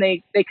come up and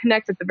they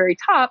connect at the very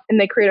top, and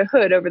they create a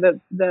hood over the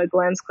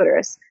glans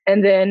clitoris.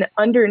 And then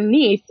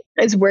underneath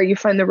is where you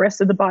find the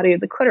rest of the body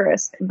of the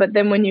clitoris. But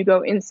then when you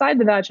go inside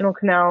the vaginal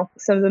canal,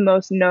 some of the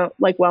most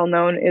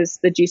well-known is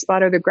the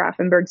G-spot or the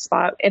Grafenberg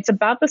spot. It's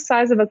about the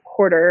size of a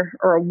quarter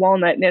or a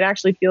walnut, and it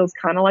actually feels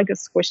kind of like a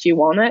squishy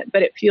walnut,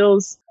 but it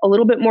feels a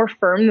little bit more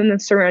firm than the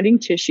surrounding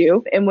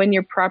tissue. And when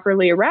you're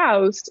properly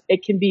aroused,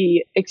 it can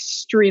be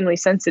extremely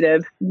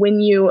sensitive.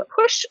 When you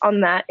push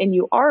on that and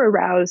you are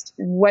aroused,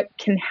 what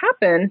can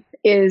happen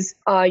is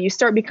you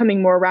start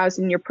becoming more aroused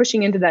and you're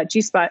pushing into that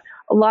G-spot.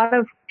 A lot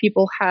of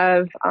people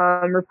have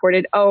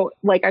reported,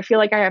 I feel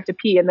like I have to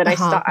pee. And then I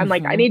stop. I'm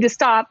like, I need to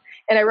stop.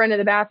 And I run to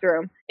the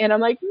bathroom. And I'm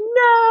like,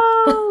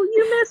 no,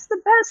 you missed the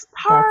best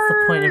part. That's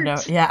the point of no.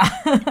 Yeah.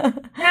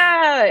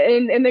 Yeah.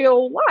 And they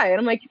go, why? And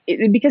I'm like,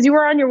 because you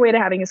were on your way to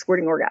having a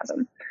squirting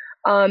orgasm.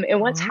 And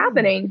what's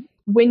happening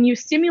when you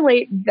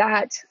stimulate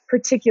that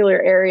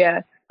particular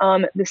area,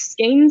 the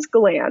Skene's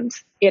gland,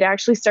 it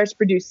actually starts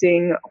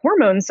producing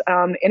hormones,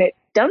 and it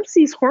dumps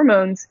these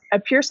hormones, a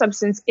pure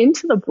substance,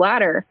 into the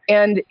bladder,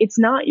 and it's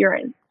not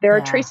urine. There are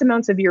trace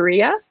amounts of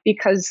urea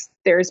because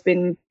there's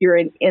been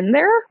urine in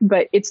there,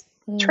 but it's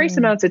trace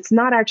amounts. It's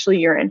not actually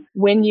urine.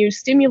 When you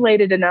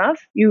stimulate it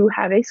enough, you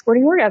have a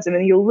squirting orgasm,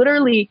 and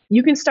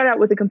you can start out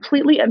with a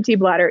completely empty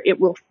bladder. It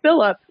will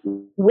fill up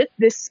with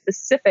this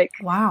specific,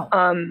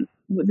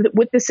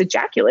 with this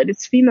ejaculate.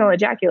 It's female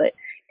ejaculate.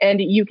 And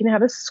you can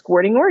have a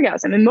squirting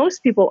orgasm. And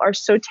most people are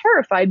so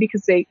terrified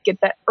because they get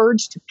that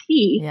urge to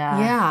pee.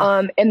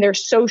 And they're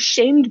so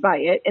shamed by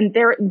it. And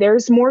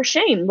there's more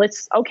shame. I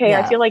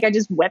feel like I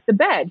just wet the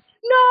bed.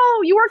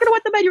 No, you weren't going to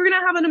wet the bed. You were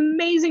going to have an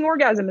amazing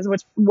orgasm is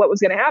what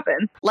was going to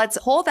happen. Let's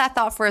hold that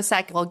thought for a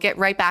second. We'll get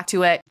right back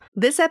to it.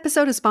 This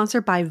episode is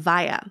sponsored by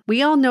Viia.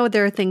 We all know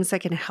there are things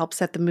that can help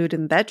set the mood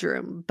in the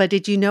bedroom, but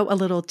did you know a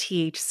little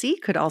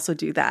THC could also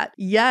do that?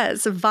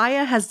 Yes,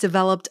 Viia has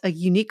developed a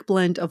unique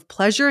blend of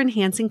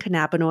pleasure-enhancing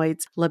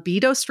cannabinoids,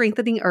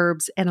 libido-strengthening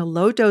herbs, and a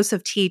low dose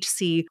of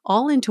THC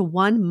all into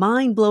one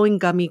mind-blowing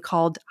gummy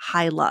called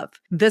High Love.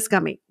 This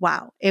gummy,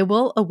 wow, it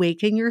will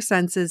awaken your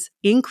senses,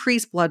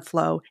 increase blood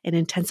flow, and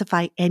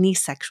intensify any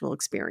sexual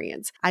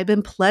experience. I've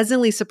been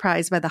pleasantly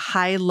surprised by the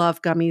High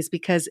Love gummies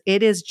because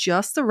it is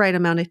just the right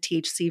amount of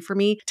THC for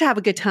me to have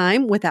a good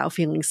time without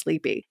feeling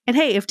sleepy. And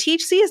hey, if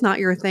THC is not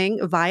your thing,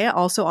 Viia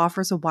also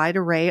offers a wide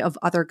array of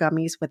other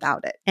gummies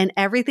without it. And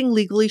everything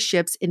legally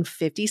ships in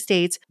 50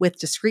 states with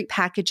discreet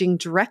packaging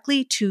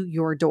directly to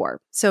your door.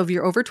 So if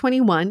you're over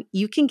 21,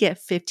 you can get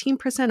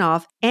 15%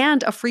 off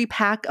and a free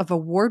pack of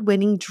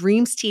award-winning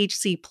Dreams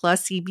THC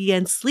plus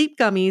CBN sleep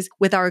gummies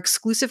with our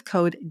exclusive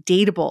code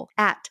DATEABLE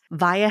at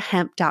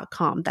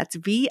viiahemp.com. That's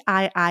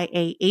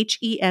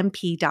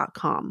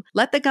VIIAHEMP.com.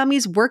 Let the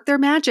gummies work their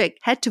magic.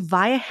 Head to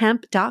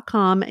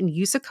viiahemp.com and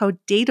use the code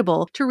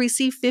DATEABLE to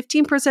receive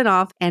 15%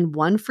 off and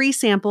one free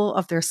sample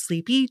of their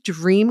Sleepy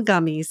Dream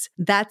gummies.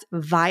 That's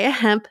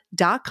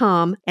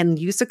viiahemp.com and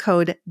use the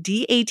code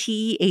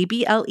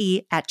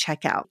DATEABLE at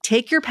checkout.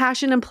 Take your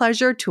passion and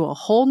pleasure to a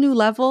whole new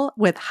level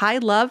with High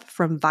Love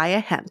from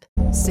Viia Hemp.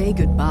 Say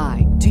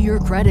goodbye to your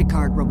credit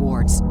card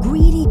rewards.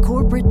 Greedy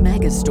corporate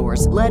mega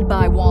stores, led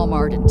by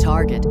Walmart and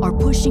Target, are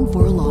pushing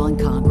for a law in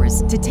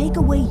Congress to take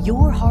away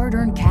your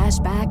hard-earned cash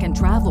back and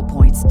travel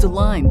points to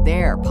line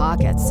their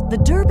pockets. The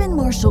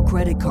Durbin-Marshall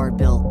credit card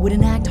bill would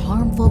enact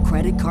harmful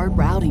credit card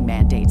routing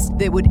mandates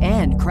that would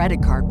end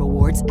credit card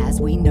rewards as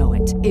we know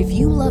it. If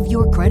you love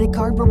your credit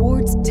card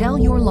rewards, tell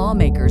your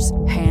lawmakers,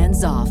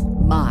 hands off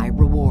my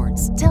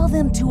rewards. Tell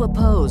them to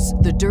oppose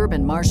the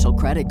Durbin-Marshall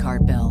credit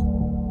card bill.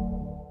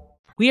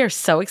 We are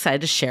so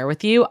excited to share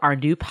with you our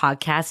new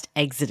podcast,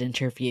 Exit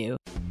Interview.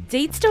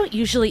 Dates don't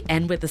usually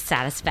end with a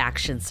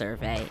satisfaction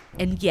survey,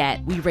 and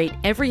yet we rate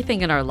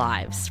everything in our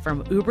lives,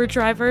 from Uber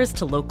drivers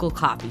to local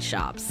coffee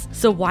shops.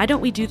 So why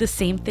don't we do the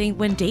same thing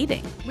when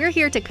dating? We're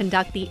here to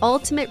conduct the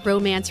ultimate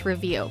romance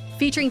review,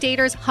 featuring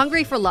daters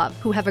hungry for love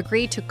who have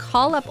agreed to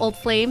call up old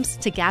flames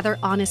to gather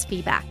honest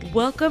feedback.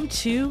 Welcome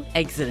to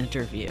Exit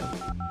Interview.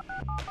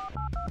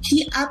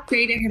 He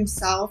upgraded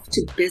himself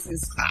to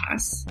business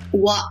class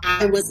while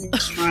I was in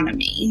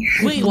economy.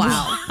 Wait,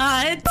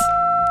 what?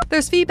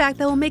 There's feedback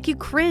that will make you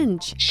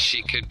cringe.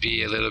 She could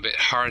be a little bit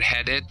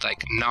hard-headed,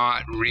 like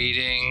not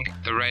reading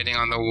the writing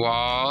on the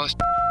wall.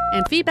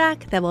 And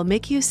feedback that will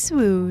make you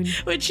swoon.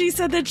 When she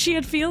said that she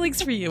had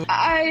feelings for you.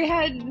 I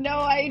had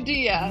no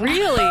idea.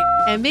 Really?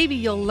 And maybe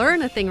you'll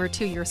learn a thing or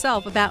two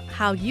yourself about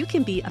how you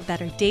can be a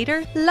better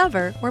dater,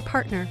 lover, or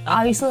partner.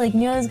 Obviously,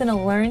 Neela's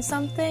gonna learn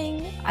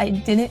something. I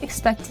didn't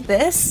expect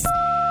this.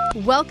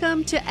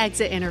 Welcome to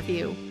Exit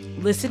Interview.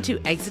 Listen to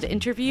Exit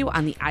Interview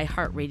on the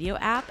iHeartRadio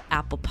app,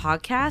 Apple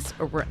Podcasts,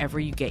 or wherever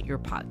you get your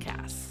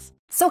podcasts.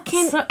 So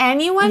can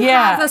anyone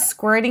have a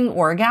squirting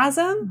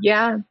orgasm?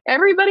 Yeah,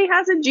 everybody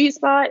has a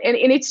G-spot, and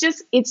it's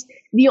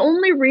the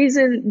only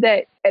reason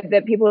that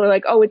people are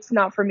like, oh, it's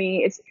not for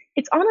me. It's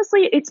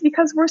honestly, it's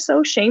because we're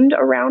so shamed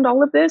around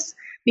all of this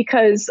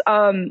because,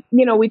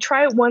 we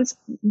try it once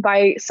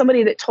by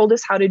somebody that told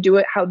us how to do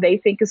it, how they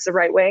think is the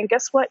right way. And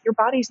guess what? Your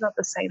body's not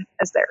the same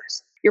as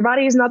theirs. Your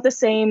body is not the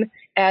same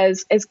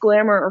as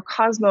Glamour or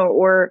Cosmo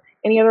or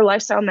any other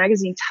lifestyle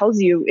magazine tells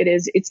you it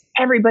is. It's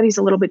everybody's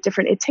a little bit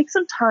different. It takes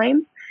some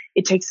time,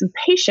 it takes some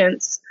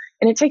patience,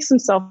 and it takes some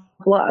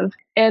self-love.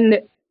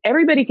 And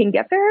everybody can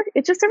get there.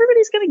 It's just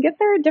everybody's going to get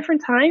there at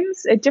different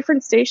times, at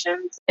different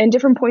stations, and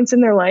different points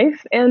in their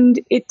life. And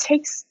it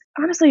takes,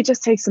 honestly, it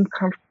just takes some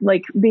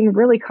being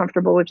really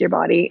comfortable with your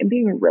body and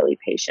being really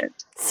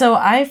patient. So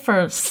I,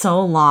 for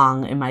so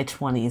long in my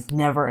 20s,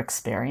 never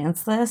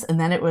experienced this. And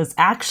then it was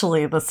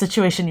actually the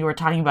situation you were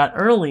talking about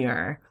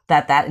earlier,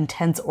 that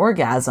intense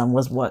orgasm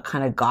was what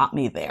kind of got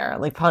me there.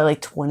 Like probably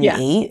like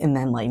 28. And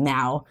then like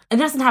now, it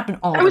doesn't happen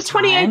all the time. I was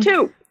 28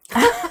 too.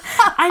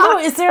 I know.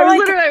 Is there I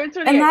was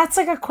and that's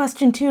like a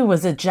question too.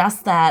 Was it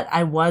just that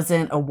I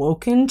wasn't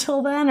awoken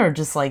till then, or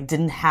just like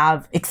didn't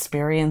have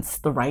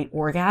experienced the right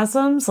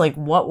orgasms? Like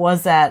what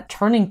was that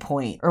turning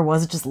point, or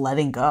was it just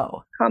letting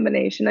go?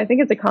 Combination. I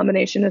think it's a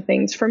combination of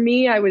things. For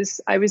me, I was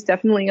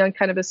definitely on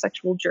kind of a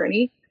sexual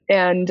journey,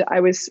 and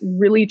I was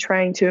really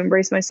trying to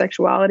embrace my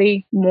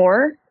sexuality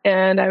more.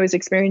 And I was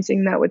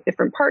experiencing that with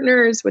different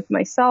partners, with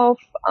myself.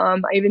 I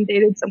even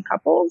dated some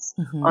couples,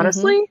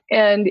 honestly.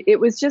 And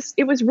it was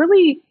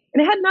really,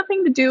 and it had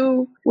nothing to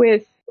do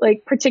with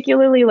like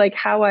particularly like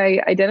how I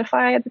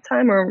identify at the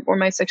time or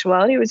my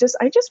sexuality. It was just,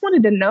 I just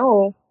wanted to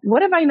know,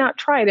 what have I not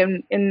tried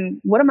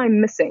and what am I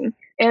missing?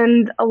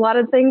 And a lot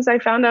of things I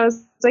found, I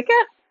was like,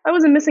 I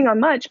wasn't missing on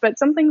much, but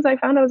some things I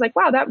found, I was like,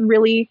 wow,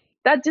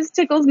 that just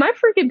tickles my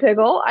freaking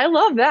pickle. I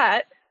love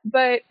that.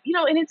 But,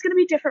 and it's going to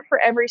be different for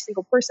every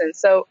single person.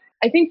 So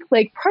I think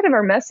like part of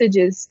our message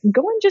is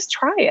go and just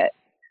try it.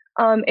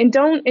 And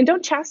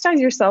don't chastise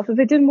yourself if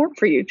it didn't work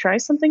for you. Try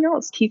something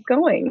else. Keep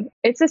going.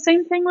 It's the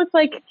same thing with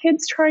like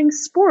kids trying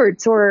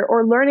sports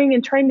or learning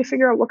and trying to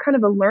figure out what kind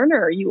of a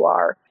learner you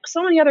are.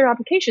 So many other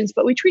applications,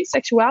 but we treat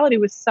sexuality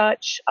with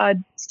such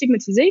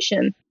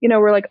stigmatization.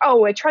 We're like,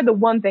 oh, I tried the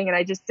one thing and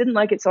I just didn't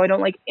like it, so I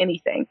don't like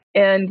anything.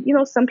 And,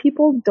 some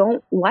people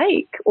don't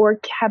like or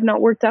have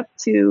not worked up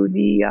to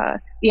the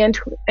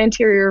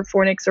anterior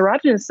fornix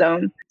erogenous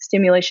zone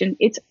stimulation.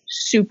 It's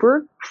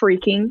super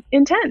freaking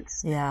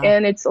intense. Yeah.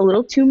 And it's a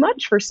little too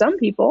much for some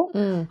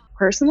people.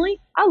 Personally,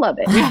 I love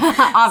it.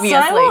 Obviously. So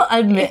I will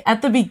admit,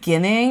 at the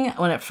beginning,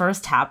 when it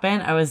first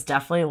happened, I was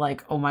definitely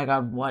like, oh my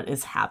God, what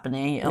is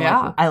happening? And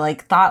I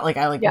thought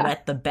I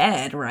wet the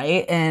bed,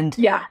 right? And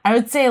I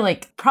would say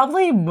like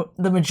probably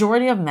the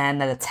majority of men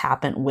that it's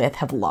happened with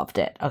have loved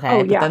it.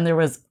 Okay. But then there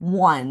was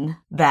one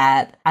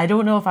that I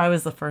don't know if I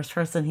was the first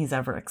person he's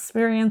ever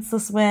experienced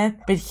this with,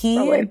 but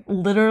he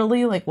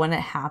literally like when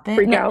it happened.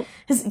 Freak out.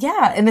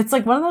 And it's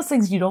like one of those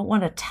things you don't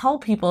want to tell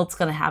people it's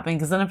going to happen,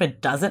 because then if it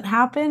doesn't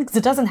happen, because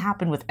it doesn't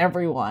happen with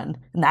everyone,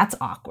 and that's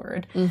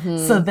awkward.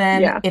 So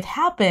then it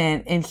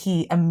happened, and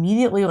he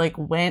immediately like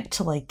went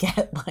to like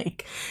get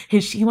like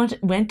he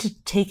went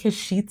to take his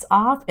sheets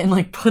off and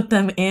like put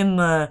them in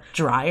the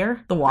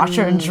dryer, the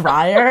washer and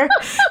dryer,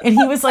 and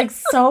he was like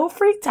so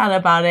freaked out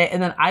about it.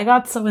 And then I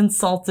got so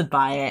insulted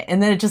by it,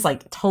 and then it just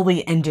like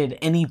totally ended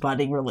any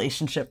budding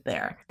relationship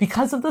there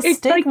because of the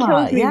stigma.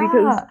 Kills me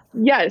because,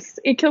 yes,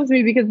 it kills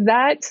me because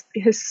that's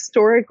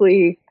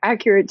historically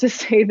accurate to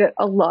say that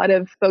a lot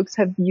of folks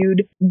have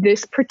viewed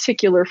this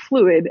particular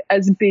fluid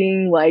as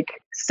being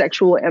like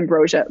sexual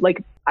ambrosia.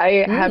 Like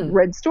I have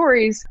read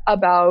stories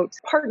about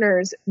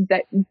partners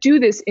that do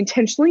this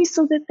intentionally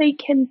so that they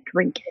can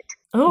drink it.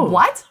 Oh,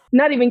 what?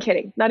 Not even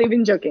kidding. Not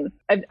even joking.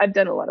 I've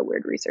done a lot of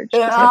weird research.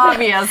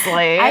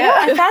 Obviously.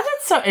 I found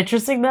it so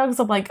interesting though, because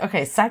I'm like,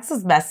 okay, sex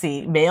is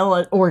messy.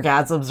 Male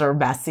orgasms are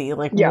messy.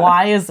 Like,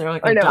 why is there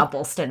like a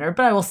double standard?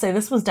 But I will say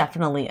this was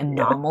definitely a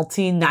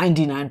novelty.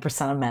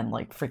 99% of men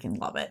like freaking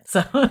love it.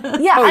 So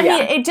I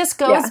mean, it just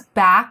goes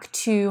back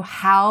to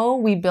how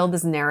we build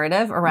this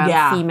narrative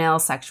around female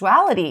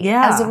sexuality.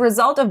 Yeah. As a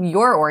result of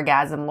your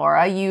orgasm,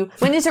 Laura, you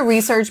went into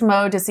research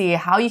mode to see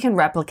how you can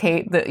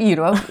replicate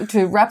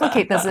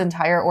this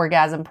entire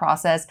orgasm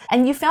process.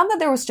 And you found that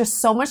there was just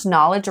so much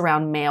knowledge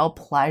around male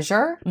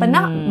pleasure, but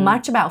not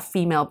much about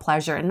female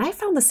pleasure. And I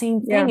found the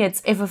same thing.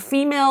 It's if a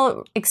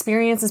female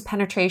experiences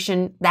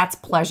penetration, that's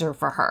pleasure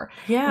for her.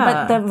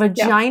 Yeah. But the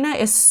vagina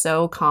is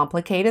so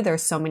complicated.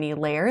 There's so many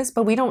layers,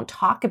 but we don't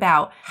talk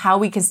about how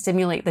we can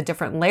stimulate the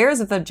different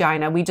layers of the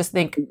vagina. We just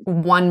think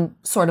one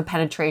sort of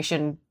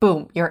penetration,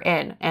 boom, you're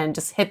in, and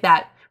just hit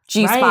that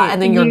G-spot and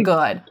then you're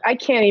good. I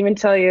can't even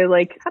tell you,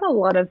 like, I've had a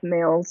lot of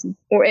males and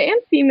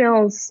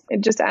females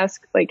just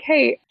ask like,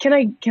 hey, can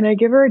I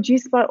give her a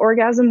G-spot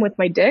orgasm with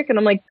my dick? And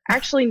I'm like,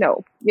 actually,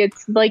 no.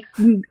 It's like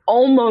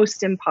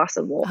almost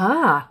impossible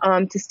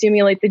to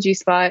stimulate the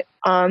G-spot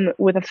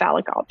with a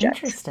phallic object.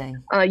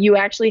 Interesting. You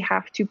actually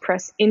have to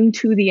press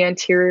into the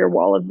anterior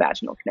wall of the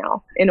vaginal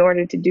canal in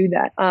order to do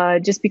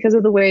that. Just because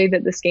of the way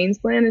that the Skene's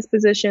gland is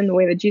positioned, the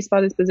way the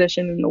G-spot is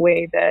positioned, and the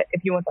way that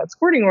if you want that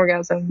squirting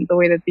orgasm, the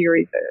way that the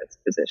urethra is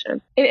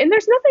positioned. And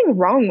there's nothing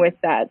wrong with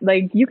that.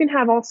 Like, you can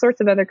have all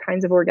sorts of other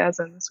kinds of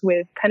orgasms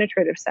with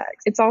penetrative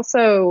sex. It's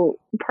also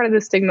part of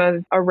the stigma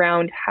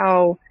around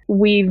how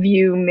we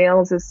view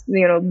males as,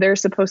 they're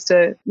supposed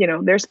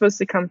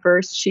to come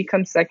first. She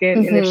comes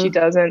second. And if she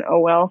doesn't, oh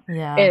well.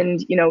 Yeah.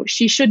 And,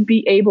 she should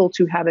be able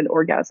to have an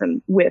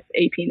orgasm with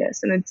a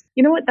penis. And it's,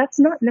 that's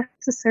not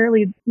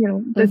necessarily,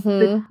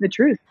 the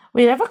truth.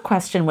 We have a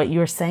question, what you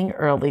were saying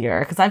earlier,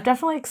 because I've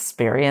definitely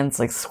experienced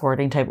like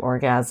squirting type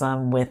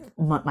orgasm with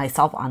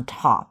myself on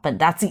top, but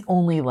that's the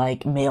only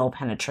like male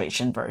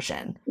penetration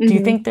version. Do you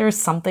think there's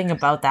something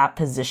about that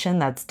position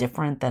that's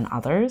different than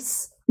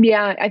others?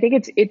 Yeah, I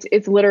think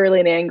it's literally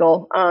an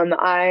angle.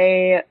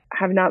 I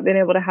have not been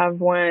able to have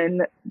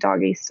one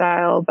doggy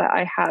style, but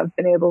I have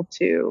been able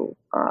to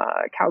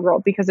cowgirl,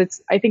 because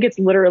I think it's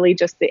literally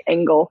just the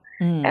angle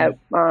at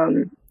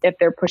if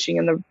they're pushing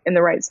in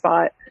the right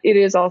spot. It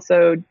is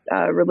also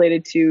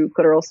related to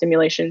clitoral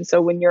stimulation.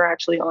 So when you're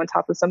actually on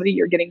top of somebody,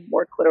 you're getting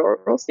more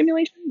clitoral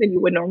stimulation than you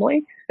would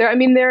normally. There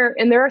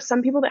are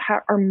some people that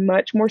are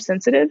much more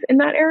sensitive in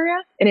that area,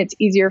 and it's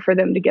easier for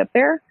them to get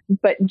there.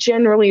 But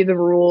generally, the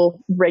rule,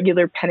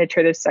 regular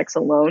penetrative sex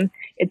alone,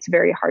 it's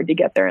very hard to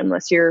get there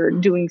unless you're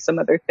doing some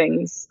other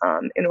things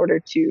in order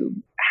to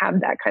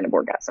have that kind of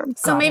orgasm.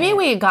 So maybe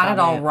we got it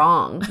all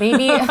wrong.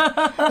 Maybe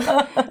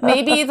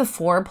the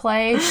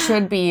foreplay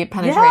should be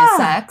penetrative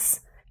sex,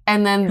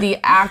 and then the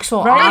actual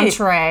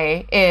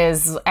entree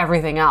is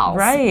everything else.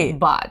 Right.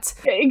 But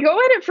go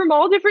at it from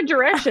all different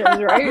directions,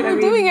 right? I'm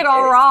doing it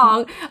all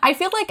wrong. I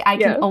feel like I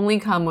can only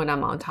come when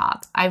I'm on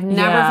top. I've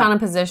never found a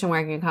position where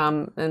I can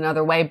come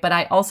another way, but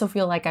I also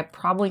feel like I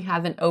probably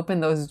haven't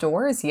opened those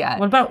doors yet.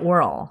 What about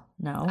oral?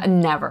 No.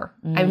 Never.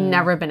 I've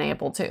never been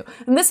able to.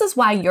 And this is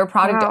why your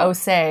product,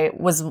 Osé,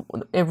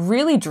 it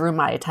really drew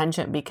my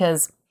attention,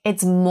 because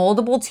it's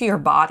moldable to your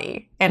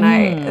body.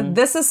 And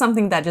this is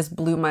something that just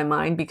blew my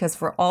mind, because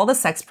for all the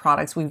sex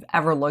products we've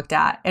ever looked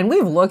at, and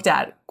we've looked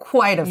at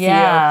quite a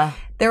few,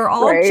 they're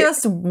all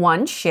just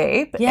one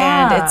shape,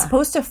 and it's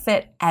supposed to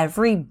fit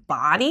every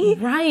body.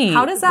 Right.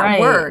 How does that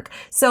work?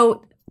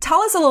 So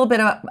tell us a little bit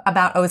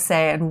about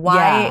Osé and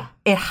why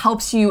it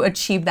helps you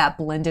achieve that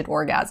blended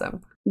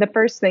orgasm. The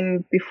first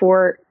thing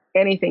before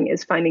anything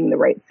is finding the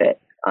right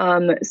fit.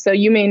 So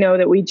you may know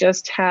that we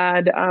just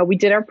had, we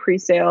did our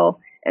pre-sale,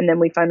 and then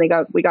we finally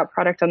got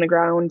product on the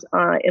ground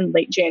in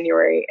late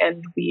January,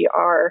 and we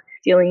are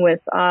dealing with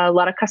a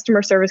lot of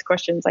customer service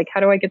questions, like, how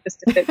do I get this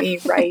to fit me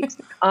right?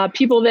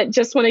 People that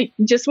just want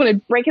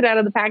to break it out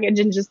of the package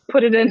and just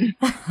put it in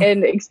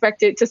and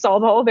expect it to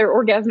solve all their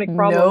orgasmic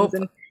problems.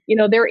 And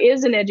there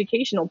is an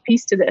educational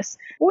piece to this.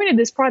 The point of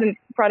this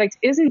product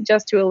isn't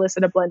just to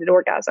elicit a blended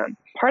orgasm.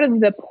 Part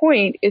of the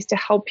point is to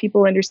help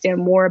people understand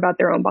more about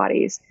their own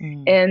bodies.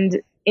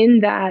 And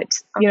in that,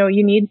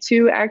 you need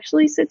to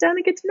actually sit down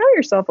and get to know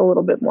yourself a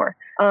little bit more.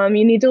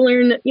 You need to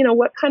learn,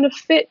 what kind of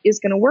fit is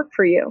going to work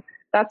for you.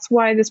 That's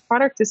why this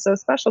product is so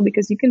special,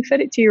 because you can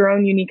fit it to your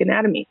own unique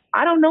anatomy.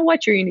 I don't know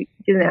what your unique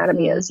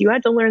anatomy is. You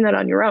had to learn that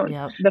on your own.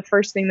 Yep. The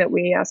first thing that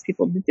we ask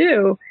people to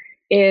do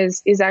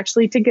is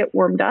actually to get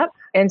warmed up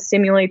and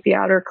stimulate the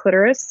outer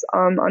clitoris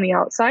on the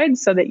outside,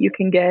 so that you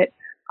can get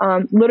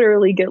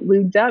literally get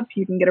lubed up,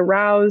 you can get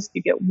aroused,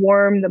 you get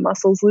warm, the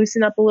muscles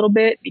loosen up a little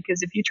bit,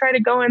 because if you try to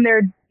go in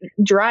there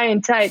dry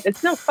and tight,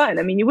 that's no fun.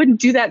 I mean, you wouldn't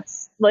do that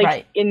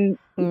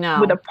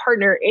with a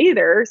partner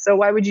either. So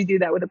why would you do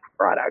that with a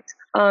product?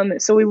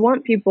 So we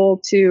want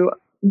people to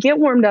get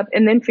warmed up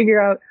and then figure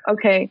out,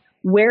 okay,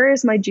 where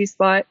is my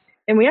G-spot?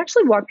 And we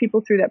actually walk people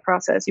through that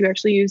process. You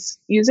actually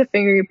use a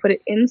finger, you put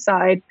it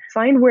inside,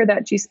 find where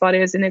that G-spot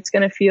is, and it's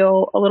going to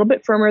feel a little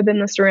bit firmer than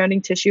the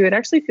surrounding tissue. It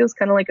actually feels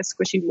kind of like a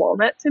squishy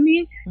walnut to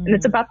me, and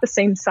it's about the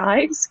same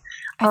size.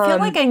 I feel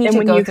like I need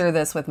to go through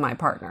this with my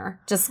partner.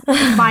 Just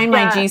find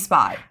my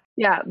G-spot.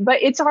 Yeah,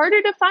 but it's harder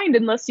to find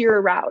unless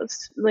you're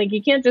aroused. Like,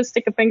 you can't just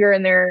stick a finger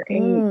in there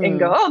and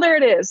go, oh, there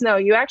it is. No,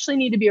 you actually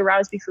need to be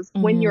aroused, because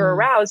when you're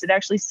aroused, it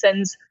actually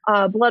sends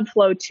blood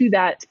flow to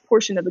that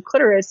portion of the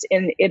clitoris,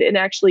 and it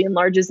actually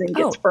enlarges and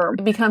gets firm.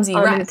 It becomes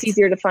erect. And it's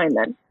easier to find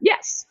then.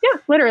 Yes. Yeah,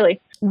 literally.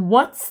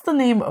 What's the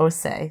name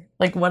Osé?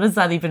 Like, what does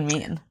that even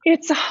mean?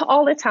 It's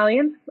all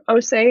Italian.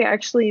 Osé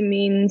actually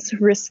means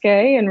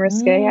risque, and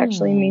risque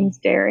actually means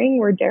daring.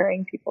 We're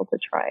daring people to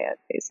try it,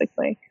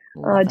 basically.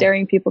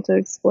 Daring people to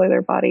explore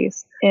their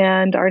bodies.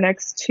 And our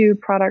next two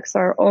products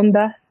are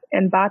Onda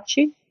and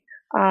Baci.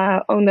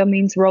 Onda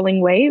means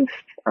rolling wave,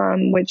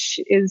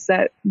 which is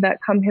that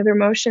come hither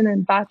motion,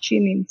 and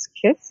Baci means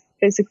kiss,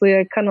 basically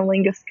a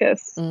cunnilingus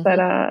kiss.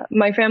 But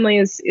my family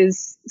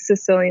is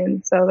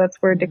Sicilian, so that's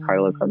where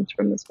DeCarlo comes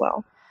from as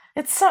well.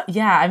 It's so,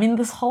 I mean,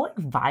 this whole like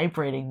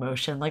vibrating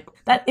motion, like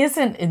that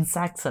isn't in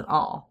sex at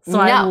all. So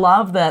I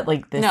love that,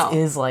 like,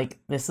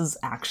 this is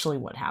actually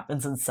what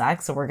happens in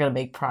sex. So we're going to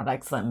make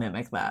products that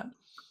mimic that.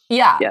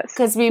 Yeah, Yes.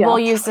 because people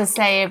Yeah. used to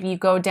say if you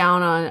go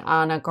down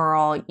on a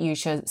girl, you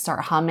should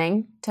start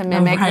humming to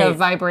mimic the right.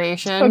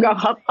 vibration.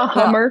 Like a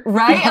hummer.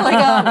 Right?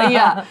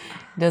 Yeah.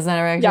 Doesn't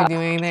ever actually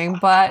do anything,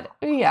 but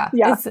yeah.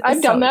 Yeah, it's I've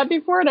so- done that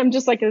before, and I'm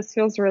just like, this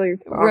feels really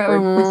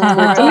awkward. This is Right.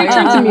 weird. Somebody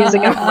turn some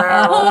music up.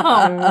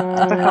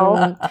 What the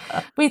hell?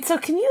 Wait, so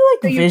can you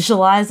like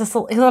visualize this?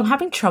 Because I'm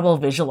having trouble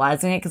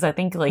visualizing it because I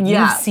think like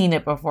Yeah. you've seen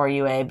it before,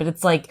 UA, but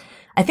it's like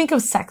I think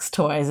of sex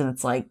toys and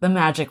it's like the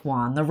magic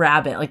wand, the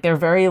rabbit, like they're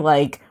very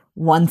like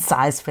one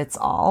size fits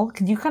all.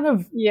 Can you kind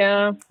of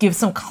give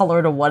some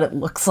color to what it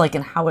looks like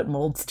and how it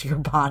molds to your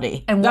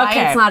body? And why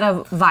it's not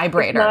a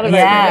vibrator. It's not a It's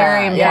vibrator.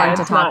 very important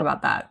to it's talk not.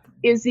 about that.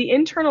 Is the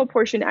internal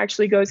portion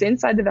actually goes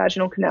inside the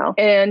vaginal canal,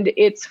 and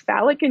it's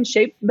phallic in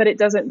shape, but it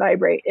doesn't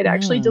vibrate. It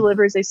actually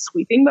delivers a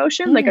sweeping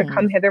motion, like a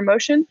come hither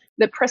motion,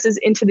 that presses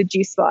into the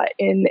G-spot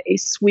in a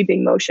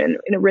sweeping motion,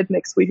 in a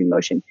rhythmic sweeping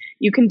motion.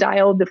 You can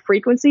dial the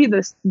frequency,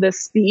 the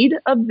speed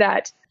of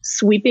that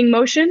sweeping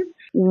motion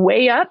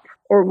way up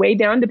or way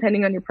down,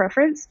 depending on your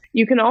preference.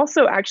 You can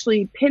also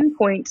actually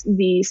pinpoint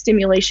the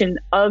stimulation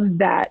of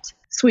that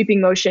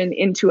sweeping motion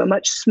into a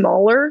much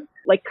smaller,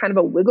 like kind of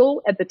a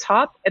wiggle at the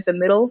top, at the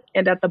middle,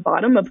 and at the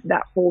bottom of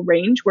that whole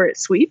range where it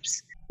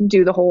sweeps.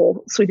 Do the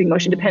whole sweeping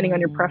motion depending on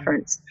your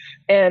preference.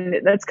 And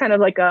that's kind of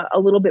like a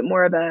little bit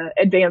more of a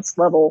advanced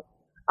level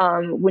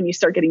when you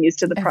start getting used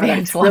to the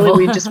product.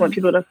 Really, we just want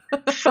people to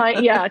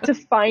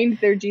find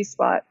their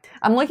G-spot.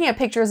 I'm looking at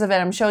pictures of it.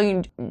 I'm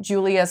showing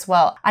Julie as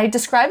well. I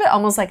describe it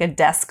almost like a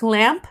desk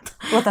lamp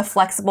with a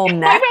flexible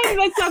neck.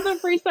 That's not the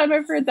first time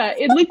I've heard that.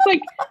 It looks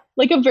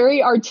like a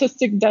very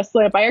artistic desk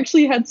lamp. I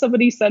actually had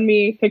somebody send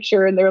me a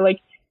picture and they're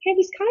like, hey,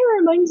 this kind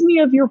of reminds me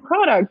of your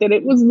product. And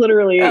it was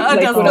literally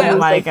like one of those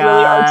like really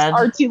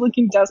artsy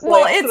looking desk lamps.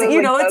 Well, it's,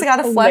 it's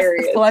got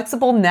a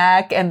flexible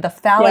neck, and the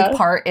phallic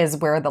part is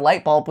where the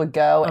light bulb would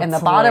go, and the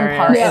bottom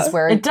part is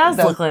where it does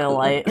look like a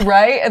light.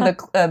 Right? And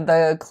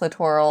the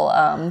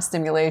clitoral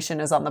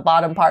stimulation is on the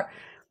bottom part.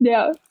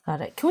 Yeah.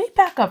 Got it. Can we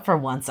back up for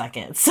 1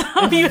 second? So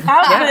you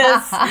have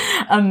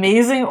this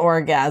amazing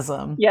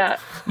orgasm. Yeah.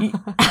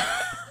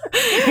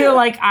 You're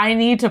like, I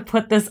need to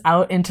put this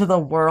out into the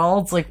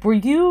world. Like, were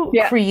you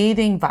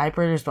creating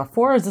vibrators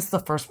before? Or is this the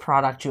first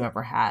product you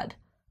ever had?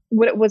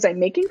 What was I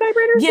making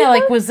vibrators? Yeah,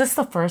 like, was this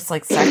the first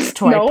like sex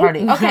toy party?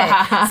 Okay.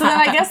 So then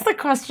I guess the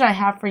question I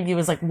have for you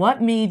is like, what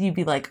made you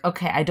be like,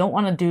 okay, I don't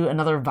want to do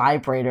another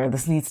vibrator.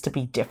 This needs to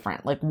be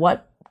different. Like,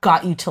 what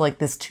got you to like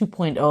this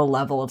 2.0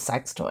 level of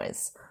sex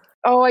toys?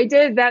 Oh, I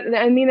did that.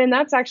 I mean, and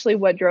that's actually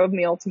what drove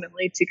me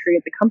ultimately to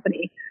create the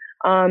company.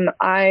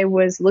 I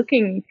was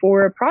looking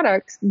for a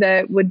product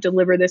that would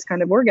deliver this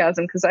kind of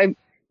orgasm because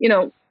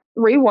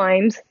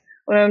rewind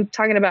when I'm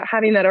talking about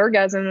having that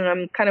orgasm and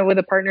I'm kind of with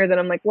a partner that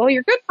I'm like, well,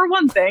 you're good for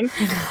one thing.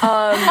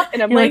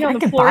 And I'm laying on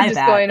the floor just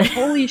going,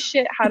 holy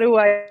shit, how do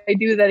I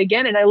do that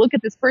again? And I look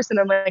at this person,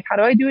 I'm like, how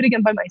do I do it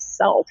again by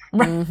myself?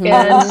 Mm-hmm.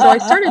 And so I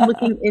started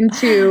looking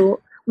into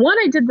one,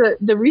 I did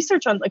the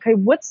research on like, okay,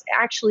 what's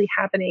actually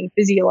happening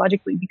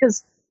physiologically?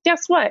 Because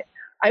guess what?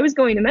 I was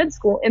going to med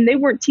school and they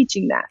weren't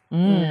teaching that.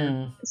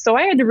 So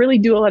I had to really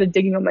do a lot of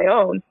digging on my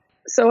own.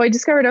 So I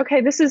discovered,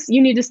 okay,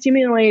 you need to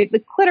stimulate the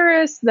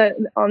clitoris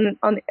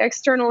on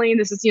externally.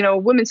 This is,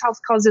 Women's Health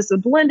calls this a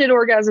blended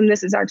orgasm.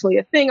 This is actually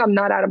a thing. I'm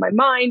not out of my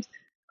mind.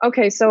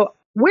 Okay, so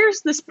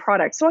where's this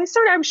product? So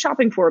I was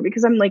shopping for it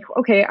because I'm like,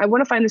 okay, I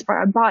want to find this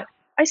product.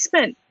 I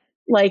spent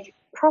like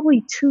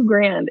probably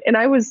 $2,000 and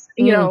I was,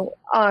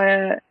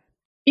 I'm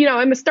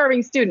a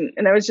starving student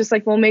and I was just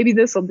like, well, maybe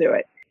this will do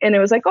it. And it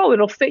was like, oh,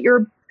 it'll fit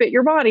your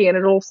body and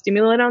it'll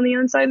stimulate on the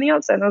inside and the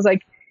outside. And I was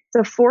like,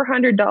 it's a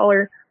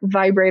 $400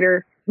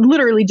 vibrator,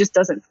 literally just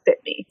doesn't fit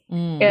me.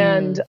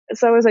 And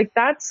so I was like,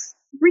 that's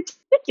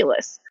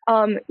ridiculous.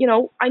 I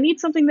need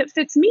something that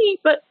fits me,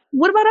 but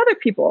what about other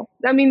people?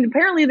 I mean,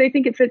 apparently they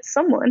think it fits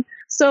someone.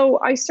 So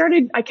I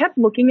kept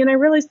looking and I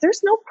realized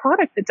there's no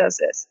product that does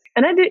this.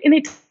 And I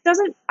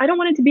don't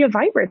want it to be a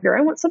vibrator.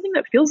 I want something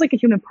that feels like a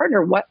human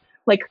partner.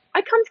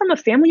 I come from a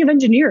family of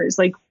engineers.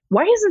 Like,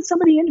 why hasn't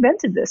somebody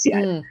invented this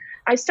yet?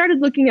 I started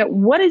looking at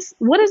what is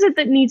it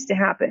that needs to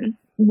happen?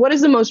 What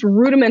is the most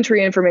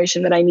rudimentary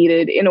information that I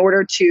needed in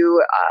order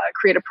to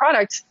create a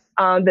product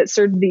that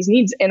served these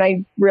needs? And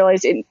I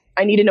realized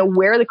I need to know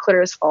where the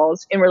clitoris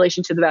falls in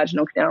relation to the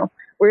vaginal canal.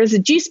 Where does the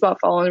G-spot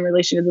fall in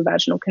relation to the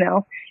vaginal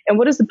canal? And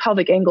what does the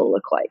pelvic angle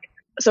look like?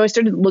 So I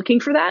started looking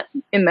for that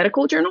in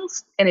medical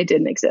journals, and it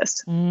didn't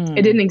exist.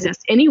 It didn't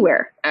exist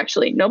anywhere,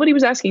 actually. Nobody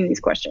was asking these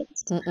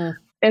questions.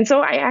 And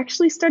so I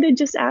actually started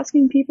just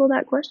asking people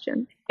that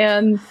question.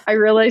 And I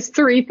realized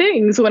 3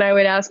 things when I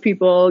would ask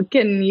people,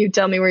 can you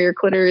tell me where your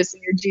clitoris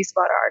and your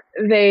G-spot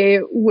are? They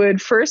would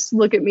first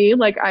look at me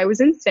like I was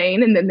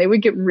insane, and then they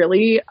would get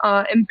really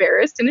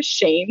embarrassed and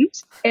ashamed.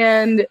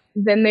 And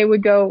then they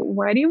would go,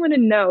 why do you want to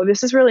know?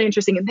 This is really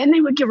interesting. And then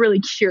they would get really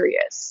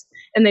curious,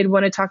 and they'd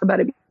want to talk about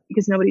it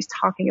because nobody's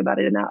talking about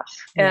it enough.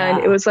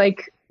 And it was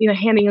like,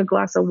 handing a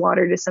glass of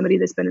water to somebody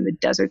that's been in the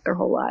desert their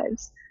whole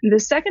lives. And the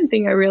second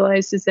thing I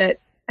realized is that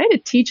I had to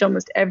teach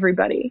almost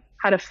everybody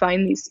how to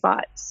find these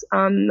spots.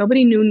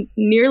 Nobody knew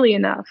nearly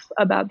enough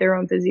about their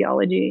own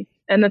physiology.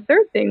 And the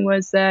third thing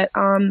was that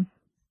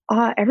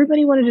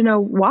everybody wanted to know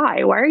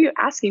why. Why are you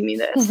asking me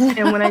this?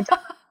 And when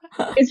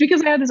it's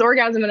because I had this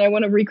orgasm and I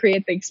want to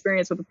recreate the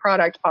experience with a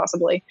product,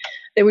 possibly.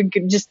 They would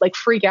just like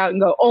freak out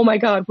and go, oh my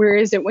God, where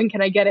is it? When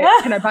can I get it?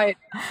 Can I buy it?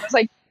 I was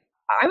like,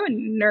 I'm a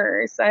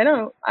nurse. I don't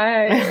know.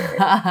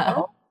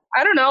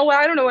 I don't know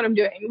what I'm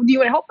doing. Do you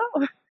want to help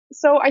though?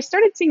 So I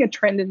started seeing a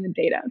trend in the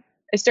data.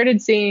 I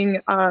started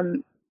seeing,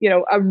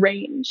 a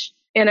range,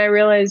 and I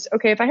realized,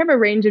 okay, if I have a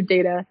range of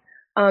data,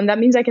 that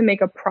means I can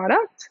make a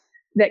product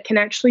that can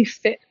actually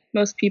fit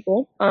most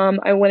people.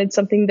 I wanted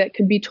something that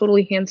could be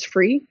totally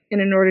hands-free.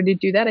 And in order to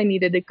do that, I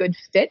needed a good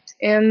fit.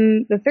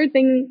 And the third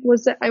thing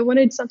was that I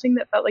wanted something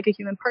that felt like a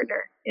human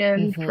partner.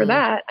 And for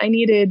that, I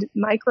needed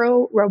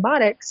micro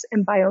robotics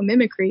and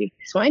biomimicry.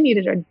 So I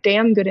needed a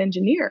damn good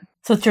engineer.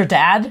 So it's your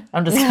dad?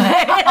 I'm just kidding.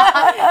 Hey,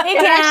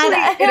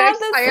 Dad.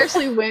 I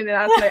actually went and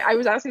I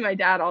was asking my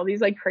dad all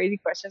these like crazy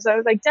questions. I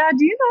was like, Dad,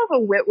 do you know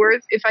of a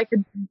Whitworth? If I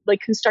could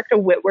like construct a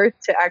Whitworth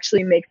to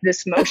actually make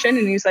this motion?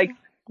 And he's like,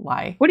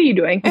 why? What are you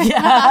doing?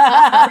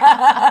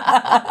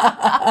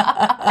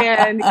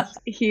 And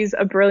he's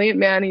a brilliant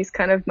man. He's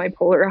kind of my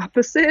polar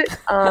opposite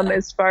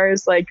as far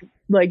as like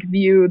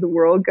view the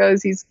world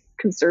goes. He's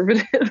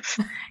conservative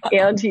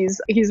and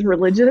he's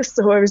religious.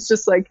 So I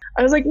was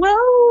like,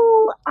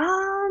 well,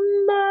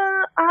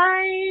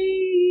 I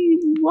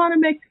want to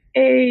make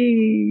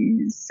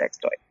a sex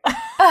toy.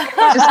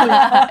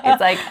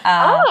 It's like,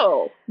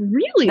 oh,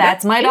 really?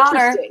 That's my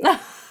daughter.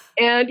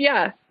 And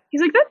yeah,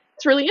 he's like, that's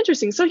really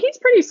interesting. So he's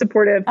pretty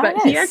supportive,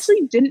 but he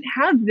actually didn't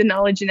have the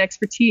knowledge and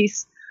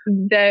expertise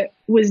that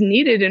was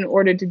needed in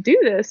order to do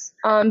this.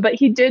 But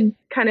he did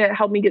kind of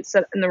help me get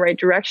set in the right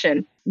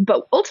direction.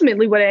 But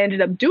ultimately what I ended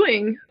up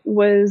doing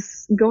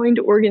was going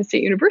to Oregon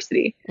State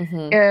University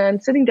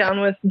and sitting down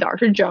with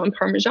Dr. John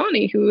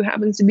Parmigiani, who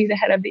happens to be the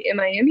head of the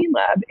Miami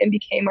lab and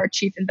became our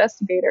chief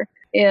investigator.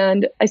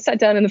 And I sat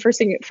down and the first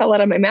thing that fell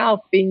out of my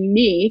mouth, being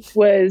me,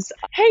 was,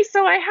 hey,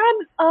 so I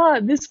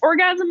had this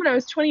orgasm when I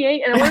was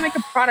 28 and I want to make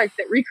a product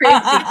that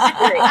recreates the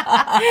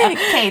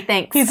experience. Okay,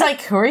 thanks. He's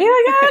like, who are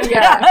you again?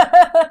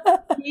 Yeah.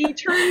 He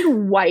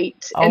turned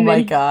white and my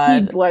then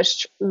God. he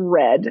blushed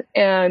red.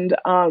 And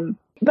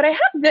but I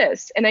have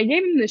this, and I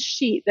gave him this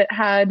sheet that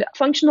had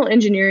functional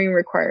engineering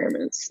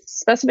requirements,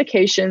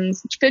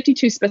 specifications,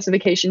 52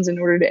 specifications in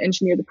order to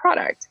engineer the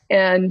product,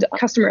 and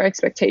customer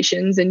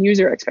expectations and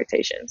user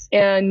expectations.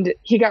 And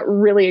he got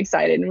really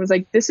excited and was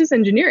like, this is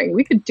engineering.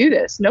 We could do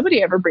this.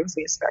 Nobody ever brings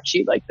me a spec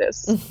sheet like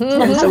this.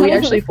 And so we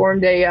actually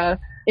formed a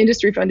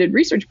industry-funded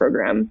research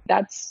program.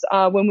 That's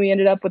when we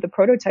ended up with a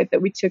prototype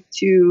that we took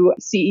to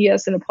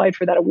CES and applied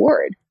for that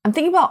award. I'm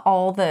thinking about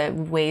all the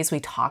ways we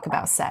talk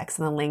about sex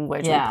and the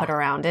language we put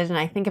around it. And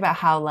I think about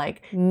how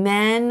like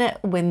men,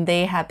 when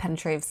they have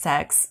penetrative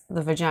sex,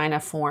 the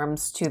vagina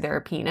forms to their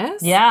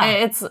penis. Yeah.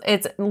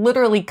 It's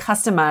literally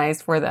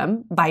customized for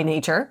them by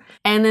nature.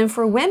 And then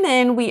for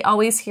women, we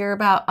always hear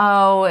about,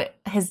 oh,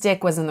 his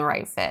dick wasn't the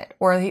right fit,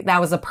 or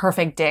that was a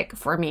perfect dick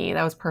for me.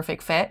 That was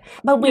perfect fit.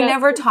 But we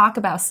never talk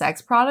about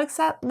sex products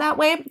that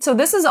way. So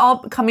this is all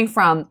coming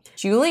from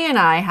Julie and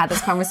I had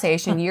this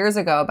conversation years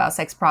ago about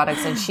sex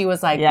products. And she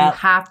was like, you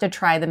have to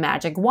try the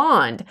Magic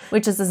Wand,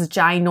 which is this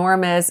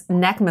ginormous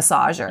neck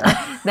massager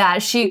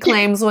that she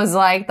claims was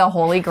like the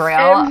holy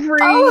grail.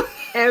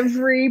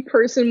 Every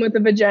person with a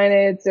vagina,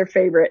 it's their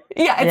favorite.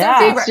 Yeah, it's their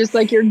favorite. It's just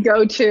like your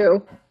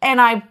go-to. And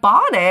I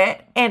bought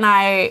it and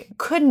I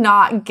could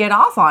not get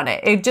off on it.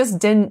 It just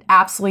did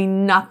absolutely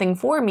nothing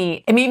for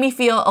me. It made me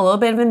feel a little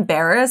bit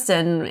embarrassed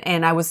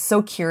and I was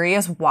so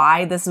curious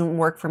why this didn't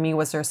work for me.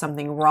 Was there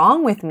something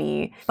wrong with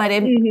me? But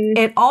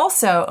it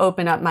also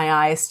opened up my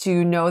eyes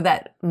to know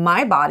that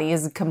my body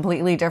is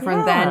completely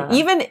different than,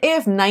 even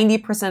if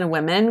 90% of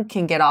women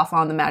can get off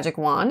on the Magic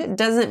Wand, it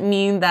doesn't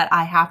mean that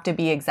I have to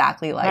be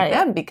exactly like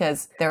them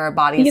because there are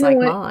bodies like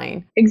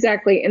mine.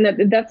 Exactly.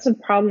 And that's the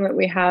problem that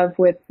we have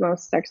with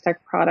most sex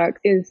tech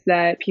products is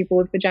that people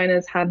with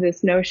vaginas have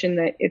this notion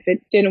that if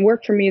it didn't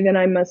work for me, then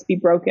I must be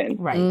broken.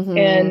 Right.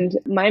 And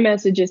my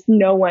message is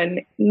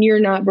you're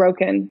not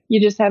broken. You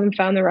just haven't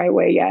found the right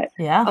way yet.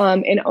 Yeah.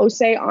 And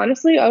OSE,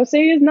 honestly, OSE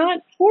is not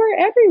for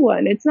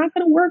everyone. It's not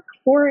going to work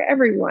for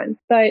everyone,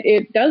 but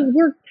it does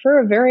work for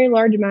a very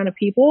large amount of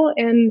people.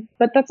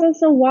 But that's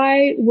also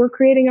why we're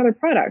creating other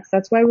products.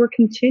 That's why we're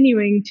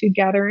continuing to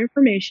gather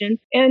information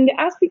and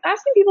asking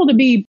people to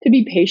be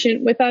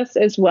patient with us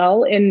as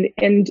well and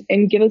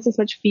give us as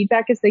much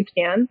feedback as they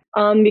can.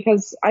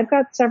 Because I've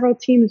got several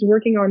teams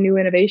working on new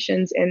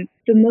innovations, and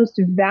the most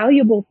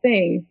valuable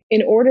thing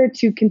in order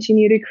to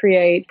continue to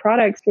create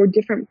products for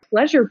different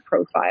pleasure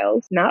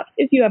profiles, not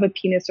if you have a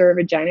penis or a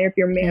vagina, if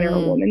you're a man or a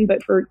woman,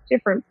 but for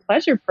different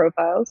pleasure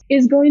profiles,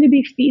 is going to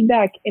be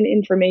feedback and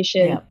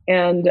information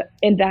and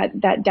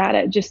that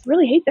data. Just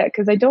really hate that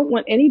because I don't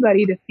want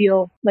anybody to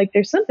feel like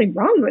there's something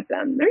wrong with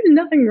them. There's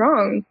nothing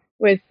wrong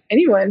with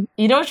anyone.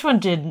 You know which one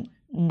did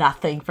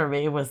nothing for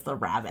me was the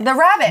rabbit. The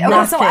rabbit.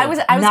 Okay, so I was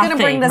going to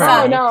bring this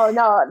up.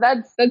 No,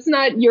 that's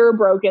not you're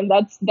broken.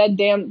 That's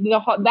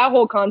that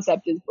whole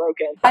concept is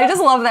broken. I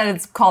just love that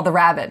it's called the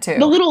rabbit too.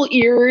 The little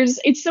ears,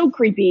 it's so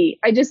creepy.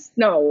 I just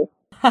no.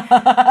 Who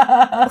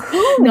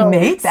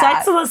made that?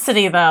 Sex in the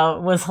City, though,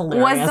 was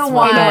hilarious. Was the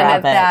one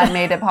that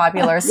made it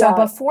popular. So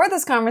before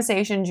this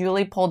conversation,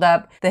 Julie pulled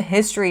up the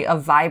history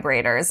of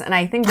vibrators. And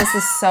I think this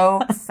is so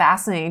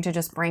fascinating to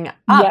just bring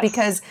up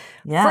because,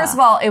 first of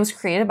all, it was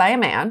created by a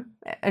man.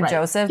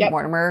 Joseph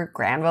Mortimer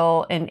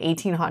Granville in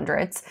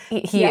 1800s.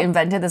 He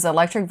invented this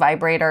electric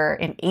vibrator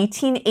in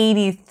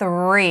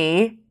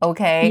 1883.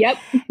 Okay. Yep.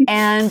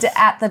 And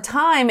at the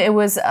time, it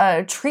was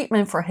a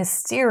treatment for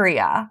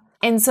hysteria.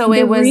 And so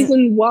the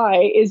reason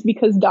why is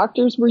because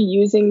doctors were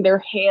using their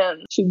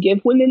hands to give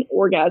women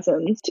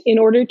orgasms in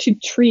order to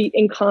treat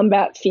and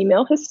combat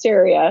female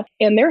hysteria,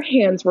 and their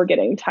hands were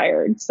getting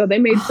tired. So they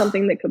made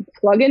something that could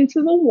plug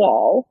into the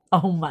wall.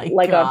 Oh my God.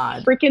 Like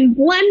a freaking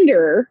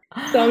blender.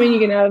 So, I mean, you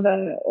can have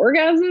an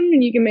orgasm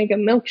and you can make a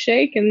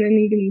milkshake and then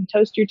you can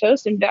toast your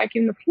toast and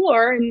vacuum the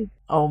floor and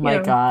oh my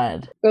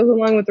God. Goes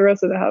along with the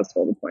rest of the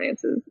household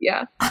appliances.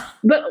 Yeah.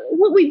 But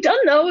what we've done,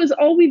 though, is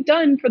all we've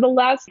done for the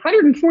last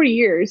 140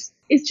 years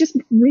is just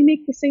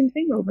remake the same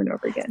thing over and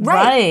over again.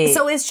 Right.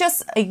 So it's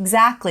just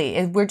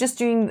we're just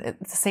doing the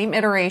same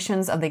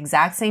iterations of the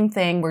exact same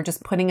thing. We're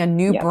just putting a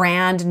new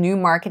brand, new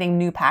marketing,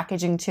 new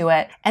packaging to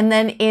it. And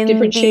then in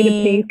different shade of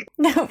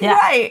pink.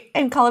 Right.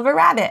 And color of a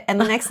rabbit. And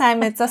the next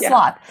time it's a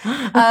sloth.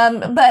 But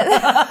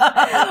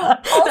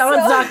that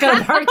one's not going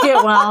to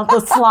market well, the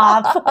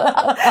sloth.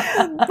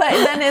 But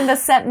then in the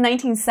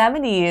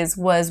 1970s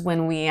was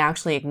when we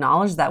actually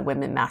acknowledged that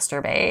women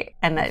masturbate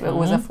and that it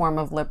was a form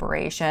of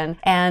liberation.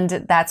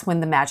 And that's when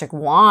the magic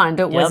wand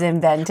was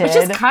invented. Which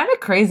is kind of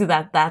crazy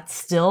that that's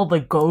still the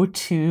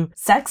go-to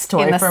sex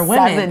toy for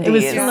women. 70s. It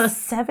was in the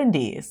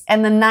 70s.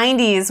 And the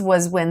 90s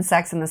was when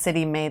Sex and the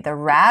City made the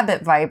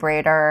rabbit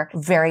vibrator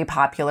very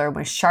popular,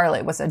 when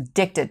Charlotte was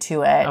addicted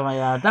to it. Oh my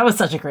God. That was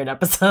such a great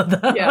episode,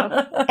 though.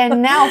 Yeah.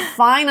 And now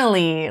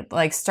finally,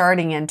 like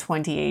starting in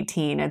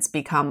 2018, it's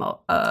become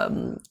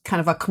kind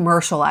of a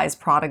commercialized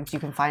product you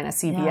can find at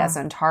CVS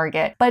and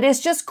Target. But it's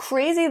just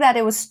crazy that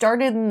it was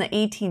started in the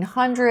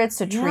 1800s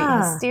to treat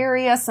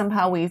hysteria.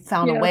 Somehow we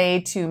found a way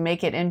to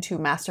make it into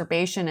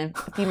masturbation and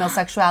female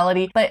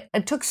sexuality. But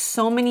it took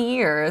so many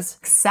years to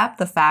accept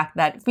the fact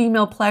that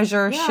female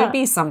pleasure should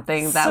be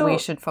something that we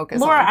should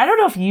focus on. Laura, I don't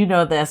know if you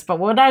know this, but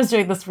when I was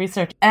doing this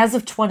research, as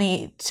of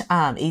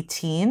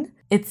 2018,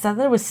 it said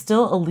that it was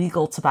still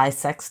illegal to buy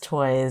sex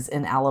toys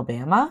in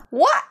Alabama.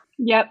 What?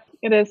 Yep,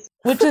 it is.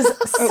 Which is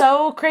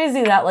so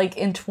crazy that, like,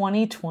 in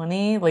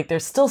 2020, like,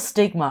 there's still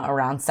stigma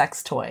around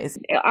sex toys.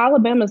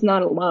 Alabama's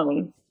not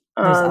alone.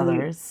 There's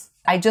others.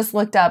 I just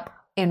looked up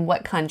in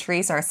what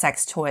countries are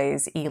sex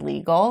toys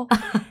illegal.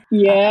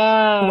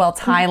 Well,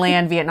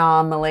 Thailand,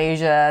 Vietnam,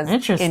 Malaysia,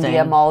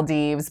 India,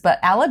 Maldives. But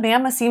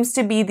Alabama seems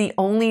to be the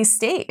only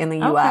state in the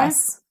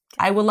U.S.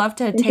 I would love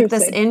to take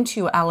this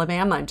into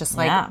Alabama and just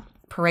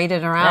parade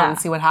it around and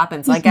see what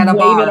happens. Like at a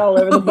bar. It all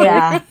over the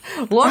place.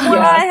 Look what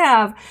I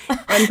have.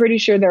 I'm pretty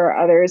sure there are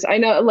others. I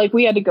know, like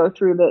we had to go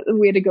through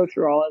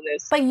all of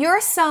this. But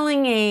you're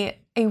selling a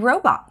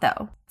robot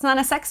though. It's not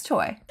a sex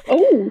toy.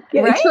 Oh,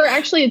 yeah. Right?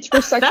 It's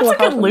for sexual health.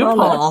 That's a good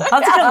loophole.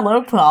 That's a good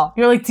loophole.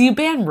 You're like, do you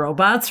ban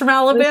robots from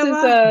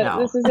Alabama?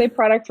 This is a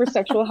product for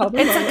sexual health.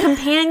 It's a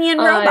companion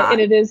robot.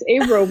 And it is a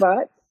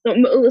robot.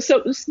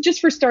 So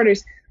just for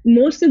starters,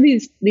 most of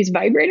these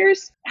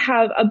vibrators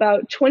have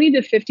about 20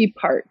 to 50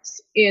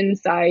 parts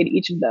inside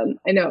each of them.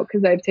 I know,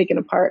 because I've taken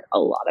apart a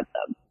lot of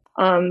them.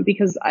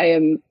 Because I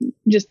am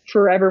just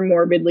forever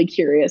morbidly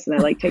curious and I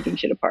like taking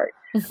shit apart.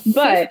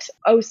 But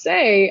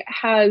Osé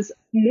has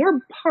more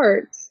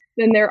parts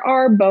than there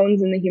are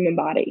bones in the human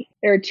body.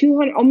 There are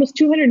almost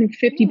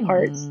 250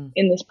 parts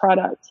in this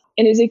product,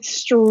 and is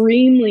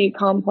extremely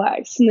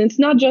complex. And it's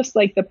not just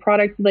like the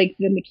product, like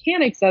the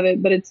mechanics of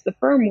it, but it's the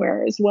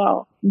firmware as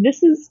well.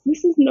 This is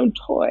no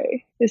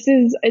toy. It's a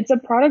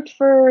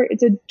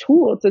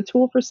tool. It's a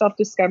tool for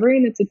self-discovery,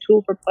 and it's a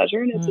tool for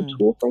pleasure, and it's a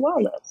tool for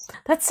wellness.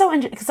 That's so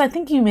interesting, because I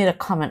think you made a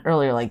comment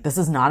earlier, like, this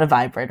is not a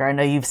vibrator. I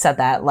know you've said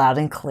that loud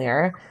and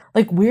clear.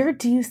 Like, where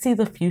do you see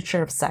the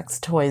future of sex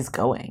toys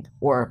going?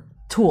 Or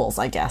tools,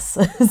 I guess,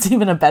 is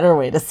even a better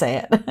way to say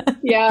it.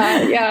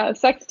 Yeah.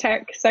 Sex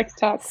tech.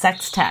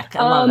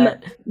 I love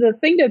it. The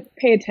thing to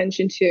pay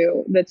attention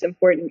to that's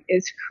important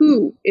is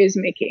who is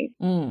making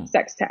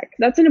sex tech.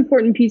 That's an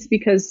important piece,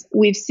 because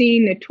we've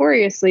seen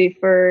notoriously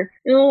for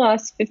in the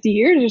last 50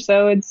 years or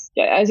so,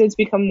 as it's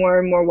become more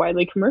and more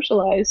widely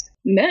commercialized,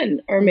 men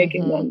are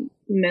making them.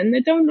 Men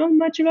that don't know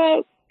much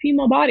about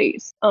female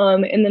bodies.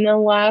 And then in the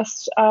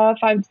last 5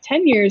 to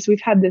 10 years, we've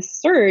had this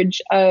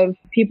surge of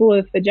people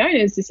with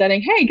vaginas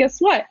deciding, hey, guess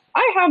what?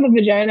 I have a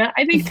vagina.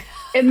 I think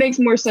it makes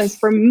more sense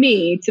for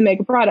me to make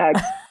a product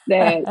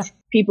that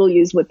people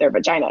use with their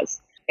vaginas.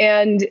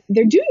 And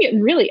they're doing it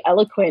in really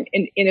eloquent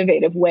and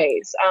innovative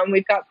ways.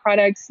 We've got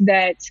products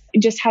that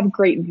just have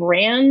great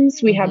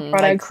brands. We have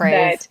products like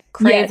that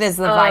Crave is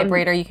the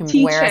vibrator you can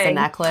wear as a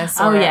necklace.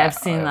 Oh yeah, I've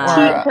seen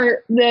that.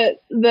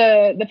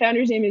 The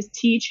founder's name is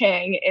T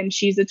Chang, and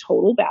she's a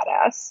total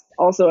badass.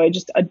 Also, I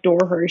just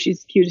adore her.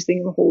 She's the cutest thing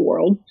in the whole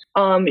world.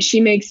 She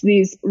makes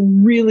these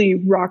really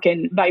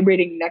rockin'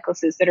 vibrating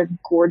necklaces that are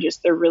gorgeous.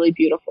 They're really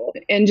beautiful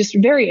and just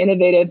very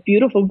innovative,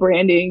 beautiful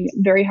branding,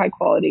 very high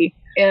quality.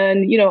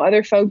 And,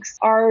 other folks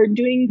are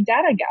doing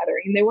data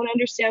gathering. They want to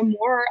understand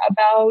more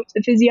about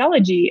the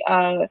physiology.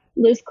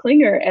 Liz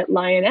Klinger at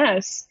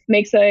Lioness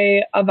makes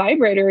a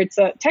vibrator.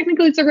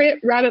 Technically it's a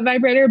rabbit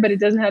vibrator, but it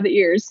doesn't have the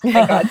ears.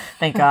 Thank God.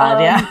 Thank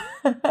God. Yeah.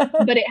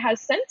 But it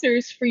has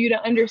sensors for you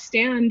to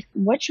understand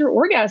what your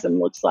orgasm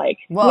looks like.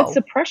 Whoa. What's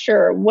the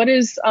pressure? What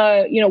is,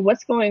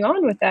 what's going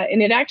on with that?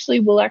 And it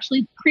will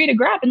create a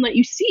graph and let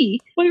you see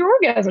what your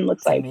orgasm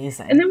looks like.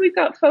 Amazing. And then we've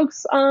got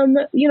folks,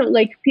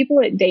 like people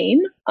at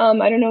Dame.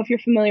 I don't know if you're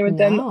familiar with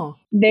them.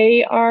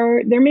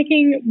 They're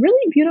making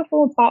really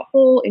beautiful,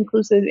 thoughtful,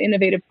 inclusive,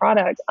 innovative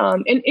products.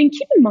 And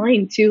keep in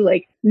mind too,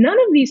 like none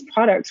of these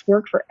products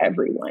work for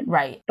everyone.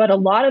 Right. But a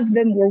lot of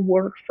them will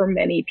work for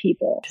many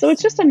people. So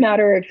it's just a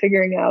matter of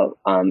figuring out,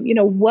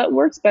 what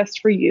works best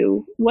for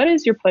you. What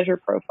is your pleasure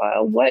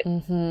profile? What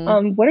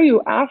are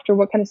you after?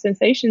 What kind of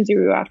sensations are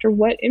you after?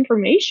 What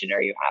information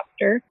are you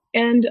after?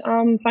 And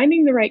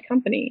finding the right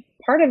company.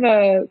 Part of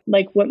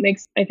what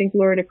makes, I think,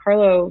 Laura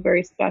DiCarlo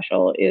very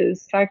special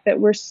is the fact that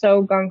we're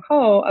so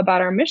gung-ho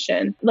about our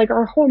mission. Like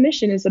our whole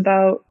mission is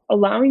about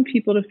allowing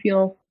people to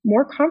feel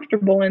more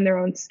comfortable in their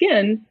own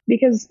skin,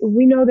 because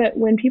we know that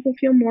when people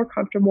feel more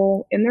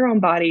comfortable in their own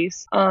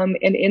bodies and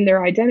in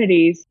their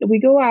identities, we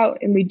go out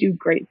and we do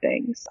great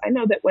things. I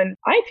know that when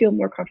I feel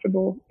more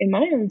comfortable in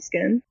my own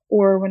skin,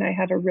 or when I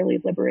have a really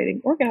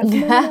liberating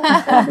orgasm,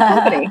 I the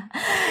company.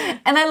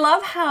 And I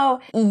love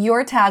how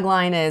your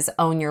tagline is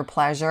own your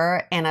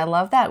pleasure. And I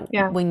love that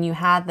when you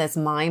had this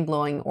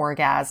mind-blowing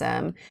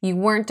orgasm, you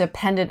weren't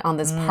dependent on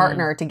this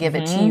partner to give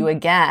it to you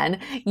again.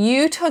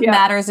 You took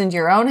matters into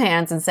your own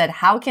hands and said,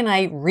 how can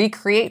I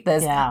recreate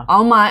this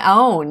on my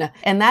own?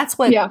 And that's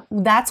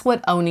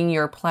what owning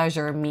your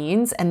pleasure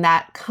means. And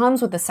that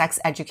comes with the sex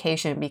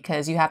education,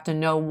 because you have to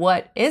know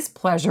what is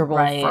pleasurable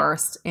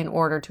first in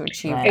order to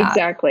achieve that.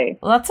 Exactly.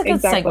 Well, that's a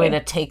good segue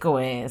to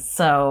takeaways.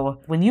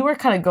 So when you were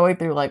kind of going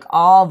through like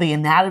all the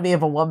anatomy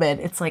of a woman,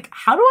 it's like,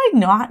 how do I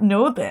not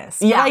know this?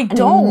 Yeah, but I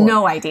don't.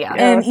 No idea.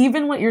 And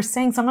even what you're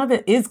saying, some of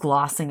it is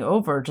glossing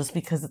over just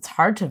because it's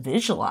hard to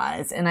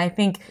visualize. And I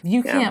think if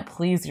you can't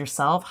please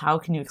yourself, how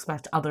can you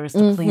expect others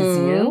to please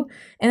you?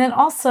 And then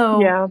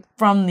also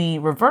from the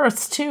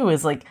reverse too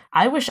is like,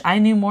 I wish I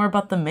knew more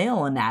about the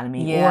male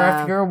anatomy.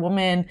 Or if you're a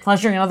woman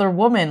pleasuring another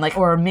woman, like,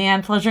 or a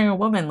man pleasuring a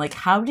woman, like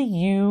how do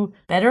you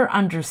better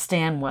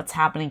understand what's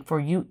happening for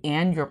you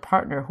and your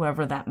partner,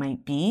 whoever that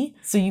might be,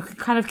 so you can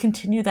kind of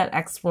continue that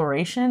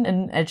exploration in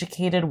an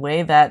educated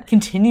way that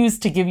continues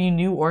to give you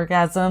new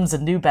orgasms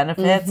and new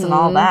benefits and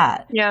all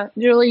that. Yeah,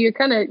 Julie, you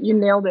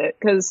nailed it,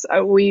 because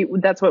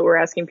that's what we're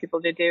asking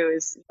people to do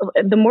is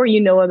the more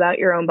you know about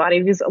your own body,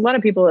 because a lot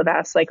of people have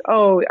asked like,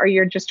 oh, are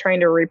you just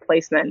trying to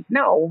replace men?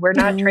 No, we're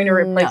not trying to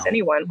replace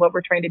anyone. What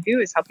we're trying to do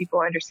is help people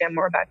understand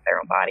more about their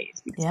own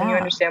bodies, because when you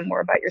understand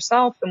more about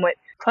yourself and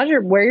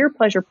where your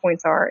pleasure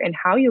points are and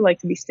how you like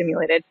to be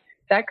stimulated,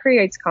 that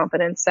creates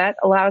confidence. That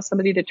allows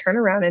somebody to turn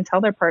around and tell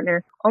their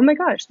partner, oh my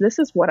gosh, this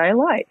is what I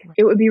like.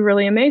 It would be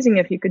really amazing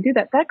if you could do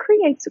that. That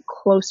creates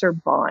closer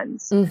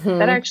bonds.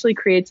 That actually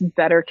creates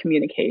better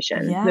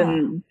communication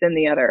than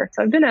the other.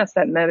 So I've been asked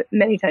that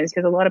many times,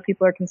 because a lot of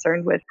people are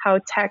concerned with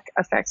how tech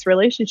affects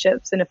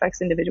relationships and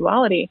affects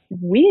individuality.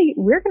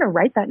 We're going to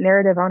write that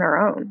narrative on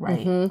our own.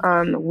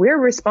 Right. We're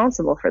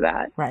responsible for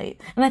that. Right.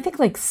 And I think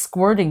like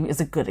squirting is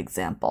a good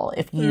example.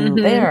 If you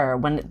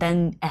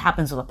then it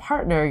happens with a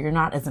partner, you're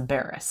not as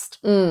embarrassed.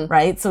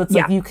 Right? So it's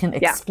like you can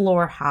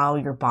explore how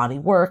your body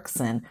works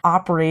and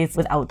operates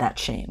without that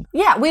shame.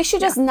 Yeah, we should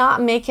just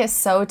not make it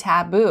so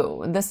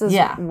taboo. This is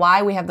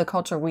why we have the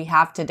culture we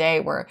have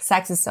today, where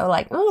sex is so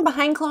like, oh,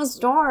 behind closed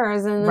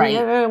doors,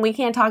 and we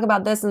can't talk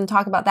about this and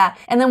talk about that.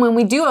 And then when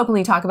we do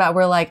openly talk about it,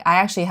 we're like, I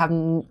actually have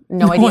no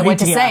idea what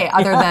to say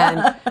other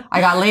than I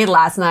got laid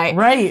last night.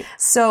 Right.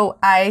 So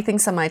I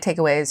think some of my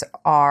takeaways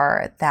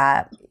are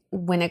that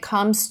when it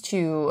comes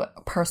to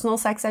personal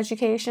sex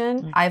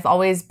education, I've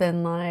always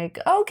been like,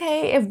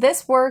 okay, if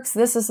this works,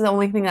 this is the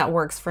only thing that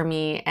works for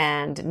me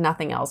and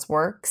nothing else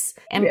works.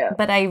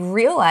 But I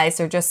realize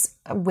they're just,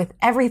 with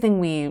everything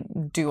we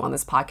do on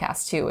this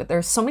podcast too,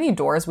 there's so many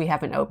doors we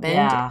haven't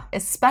opened,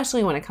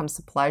 especially when it comes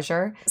to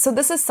pleasure. So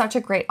this is such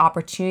a great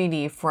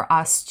opportunity for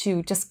us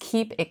to just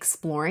keep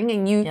exploring.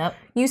 And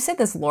you said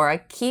this, Laura,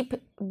 keep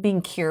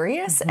being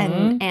curious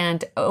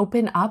and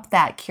open up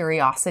that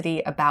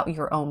curiosity about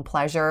your own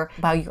pleasure clear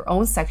about your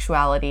own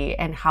sexuality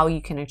and how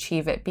you can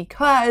achieve it,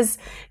 because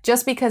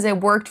just because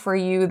it worked for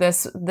you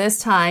this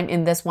time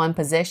in this one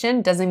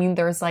position doesn't mean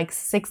there's like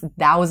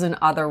 6,000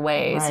 other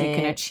ways you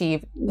can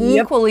achieve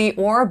equally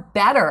or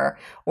better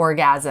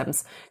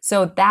orgasms.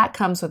 So that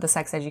comes with the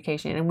sex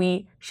education, and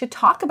we should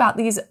talk about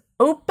these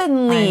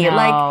openly.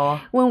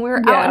 Like when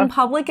we're out in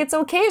public, it's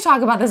okay to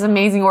talk about this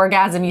amazing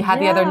orgasm you had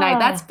the other night.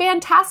 That's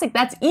fantastic.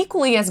 That's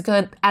equally as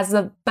good as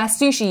the best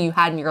sushi you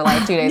had in your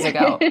life 2 days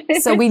ago.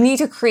 So we need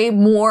to create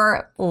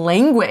more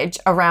language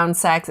around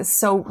sex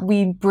so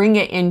we bring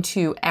it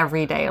into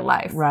everyday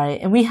life. Right.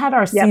 And we had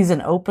our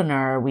season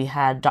opener. We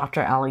had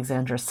Dr.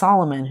 Alexandra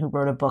Solomon, who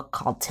wrote a book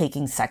called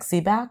Taking Sexy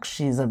Back.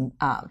 She's a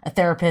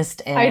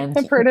therapist. And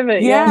I've heard of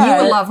it. Yeah.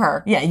 You would love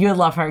her. Yeah, you would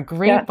love her.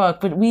 Great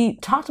book. But we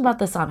talked about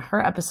this on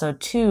her episode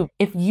too.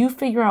 If you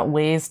figure out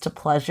ways to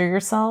pleasure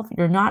yourself,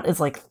 you're not as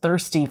like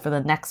thirsty for the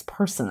next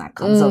person that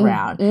comes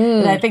around.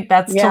 And I think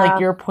that's to like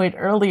your point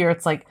earlier.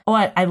 It's like, oh,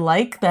 I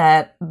like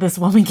that this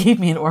woman gave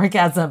me an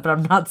orgasm, but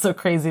I'm not so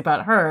crazy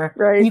about her.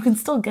 Right. You can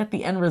still get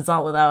the end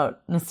result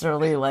without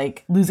necessarily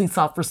like losing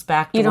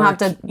self-respect. You don't have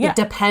to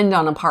depend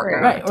on a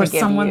partner. Right. Or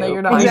someone that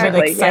you're not even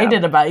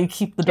excited about. You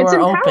keep the door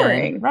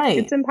open. Right.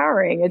 It's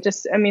empowering. It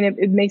just, I mean,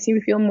 it makes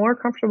you feel more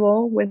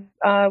comfortable with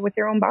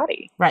your own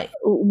body. Right.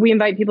 We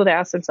invite people to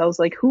ask themselves,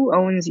 like, who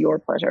owns your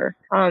pleasure?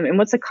 And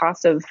what's the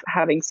cost of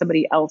having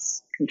somebody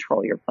else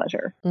control your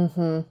pleasure?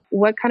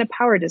 What kind of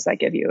power does that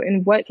give you?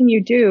 And what can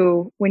you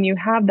do when you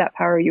have that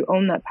power, you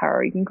own that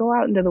power? You can go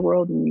out into the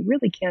world and you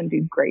really can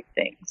do great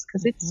things,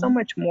 because it's so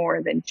much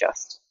more than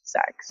just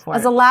sex.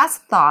 As a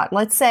last thought,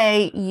 let's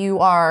say you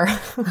are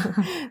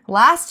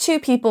last two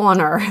people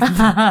on earth.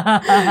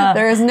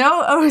 There is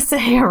no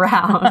OSA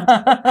around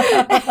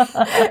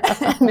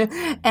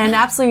and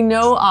absolutely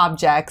no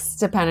objects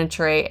to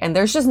penetrate, and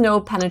there's just no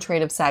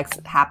penetrative sex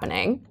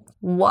happening.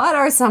 What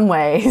are some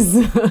ways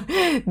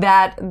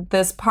that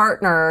this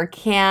partner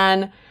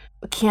can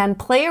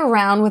play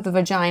around with the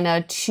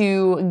vagina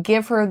to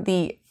give her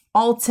the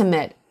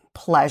ultimate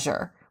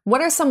pleasure?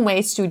 What are some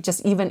ways to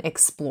just even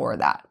explore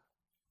that?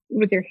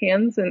 With your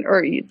hands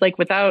or like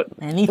without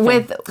anything?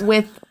 With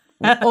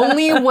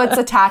only what's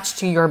attached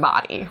to your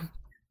body.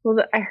 Well,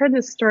 I heard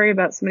this story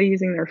about somebody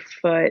using their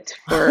foot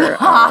for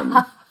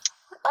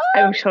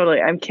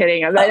I'm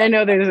kidding. I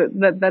know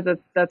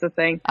that's a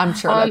thing. I'm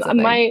sure that's a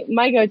thing.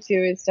 My go-to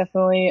is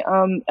definitely,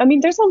 I mean,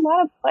 there's a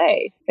lot of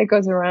play that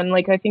goes around.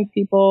 Like, I think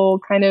people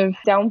kind of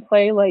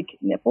downplay, like,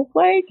 nipple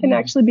play can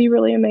actually be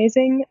really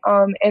amazing.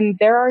 And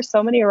there are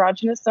so many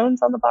erogenous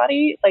zones on the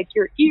body, like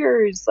your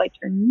ears, like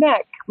your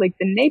neck, like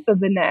the nape of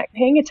the neck.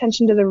 Paying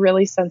attention to the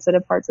really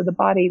sensitive parts of the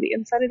body, the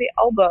inside of the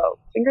elbow,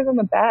 fingers on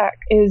the back,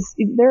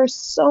 there are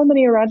so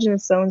many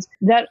erogenous zones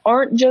that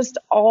aren't just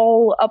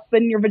all up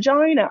in your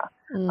vagina.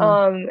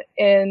 I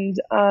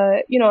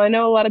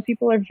know a lot of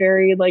people are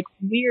very like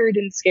weird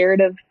and scared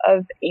of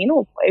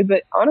anal play,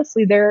 but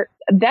honestly,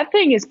 that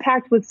thing is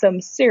packed with some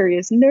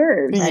serious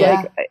nerves.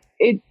 Yeah. Like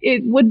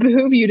it would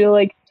behoove you to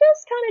like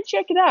just kind of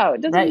check it out.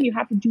 It doesn't mean you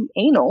have to do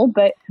anal,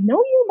 but know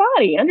your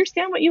body,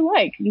 understand what you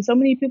like. And so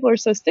many people are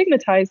so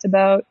stigmatized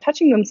about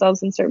touching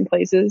themselves in certain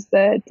places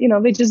that,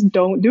 they just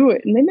don't do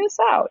it and they miss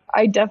out.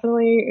 I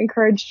definitely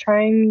encourage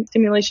trying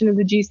stimulation of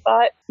the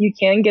G-spot. You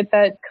can get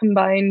that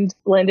combined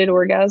blended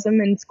orgasm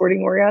and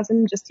squirting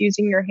orgasm just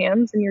using your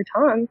hands and your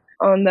tongue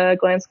on the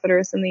glans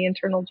clitoris and the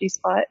internal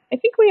G-spot. I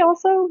think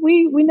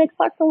we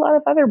neglect a lot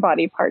of other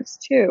body parts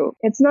too.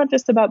 It's not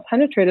just about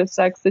penetrative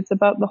sex, it's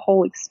about the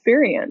whole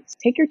experience.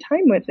 Take your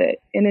time with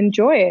it and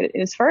enjoy it.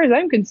 As far as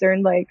I'm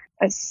concerned, like,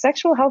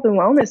 sexual health and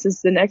wellness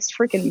is the next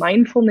freaking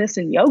mindfulness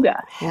in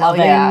yoga. Hell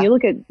yeah. And you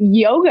look at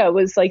yoga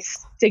was like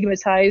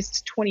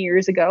stigmatized 20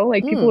 years ago.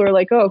 Like people were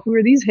like, oh, who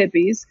are these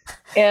hippies?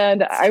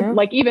 And I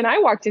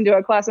walked into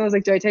a class and I was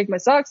like, do I take my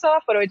socks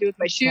off? What do I do with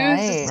my shoes?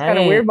 This is kind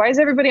of weird. Why is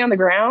everybody on the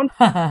ground?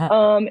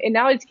 And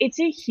now it's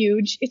a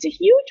huge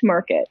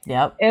market.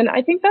 Yep. And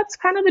I think that's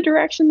kind of the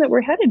direction that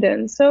we're headed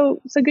in. So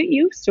get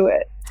used to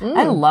it.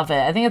 I love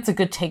it. I think it's a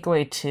good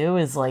takeaway too,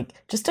 is like,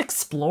 just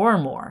explore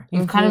more.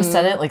 You've kind of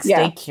said it, like,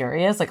 stay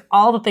curious, like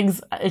all the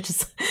things. It's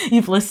just,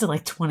 you've listed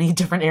like 20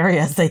 different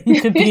areas that you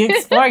could be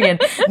exploring in.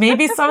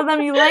 Maybe some of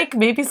them you like,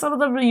 maybe some of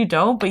them you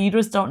don't, but you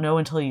just don't know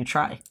until you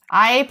try.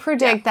 I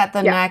predict that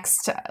the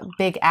next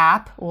big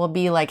app will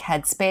be like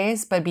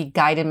Headspace, but be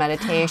guided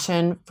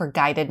meditation for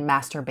guided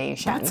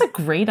masturbation. That's a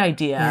great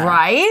idea.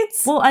 Right?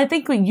 Well, I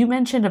think what you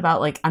mentioned about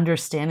like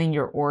understanding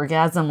your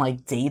orgasm,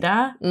 like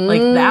data,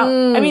 like that,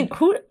 I mean,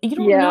 you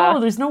don't know.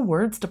 There's no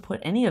words to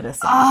put any of this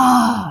in.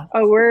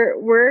 Oh,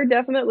 we're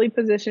definitely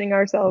positioning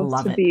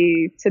ourselves to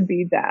be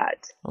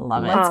that.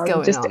 Love it. Let's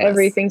go just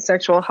everything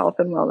sexual health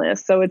and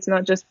wellness. So it's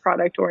not just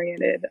product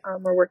oriented.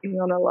 We're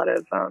working on a lot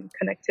of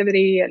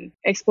connectivity and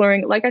exploring.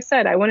 Like I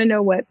said, I want to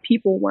know what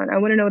people want. I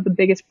want to know what the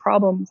biggest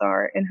problems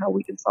are and how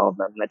we can solve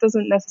them. That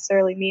doesn't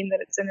necessarily mean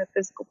that it's in a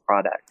physical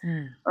product.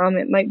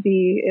 It might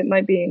be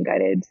in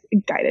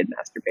guided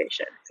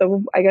masturbation.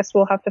 So I guess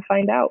we'll have to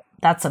find out.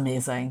 That's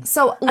amazing.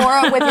 So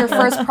Laura, with your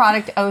first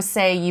product,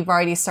 OSE, you've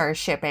already started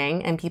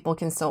shipping and people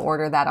can still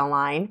order that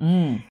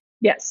online.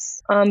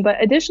 Yes.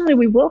 But additionally,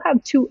 we will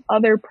have 2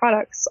 other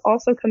products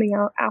also coming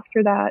out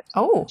after that.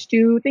 Which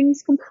do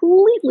things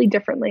completely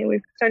differently.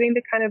 We're starting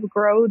to kind of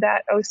grow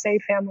that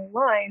OSE family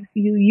line,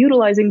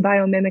 utilizing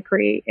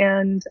biomimicry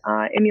and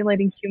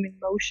emulating human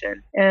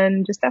motion,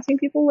 and just asking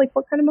people, like,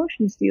 what kind of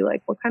motions do you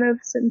like? What kind of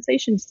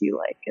sensations do you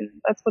like? And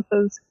that's what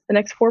the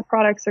next 4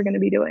 products are going to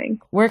be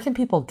doing. Where can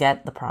people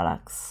get the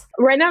products?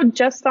 Right now,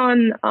 just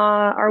on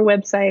our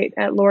website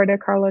at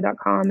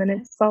lauradiccarlo.com, and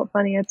it's spelled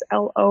funny. It's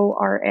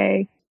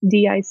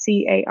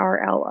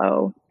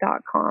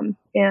LORADICARLO.com.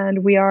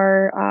 And we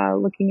are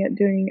looking at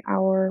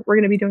we're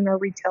going to be doing our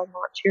retail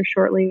launch here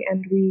shortly.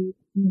 And we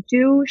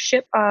do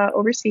ship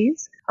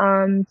overseas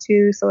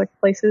to select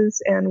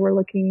places. And we're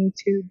looking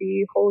to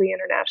be wholly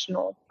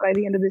international by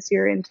the end of this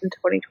year into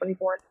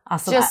 2021.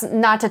 Awesome. Just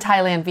not to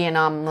Thailand,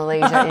 Vietnam,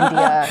 Malaysia,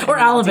 India. Or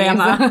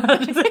Alabama.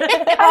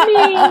 I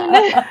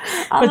mean,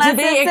 but do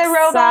they accept, a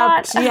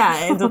robot?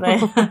 Yeah,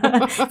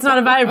 it's not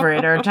a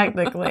vibrator,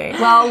 technically.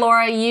 Well,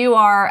 Laura, you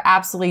are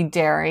absolutely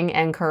daring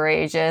and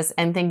courageous.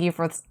 And thank you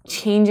for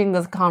changing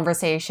the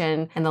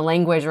conversation and the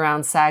language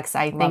around sex.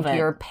 I think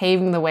you're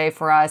paving the way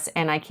for us.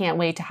 And I can't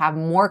wait to have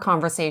more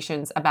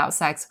conversations about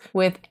sex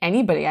with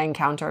anybody I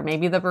encounter.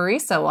 Maybe the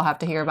barista will have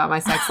to hear about my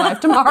sex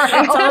life tomorrow.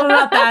 Tell them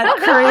about that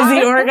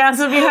crazy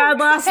orgasm you had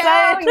last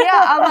night.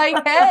 Yeah, I'm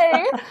like,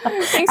 hey.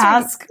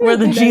 Ask where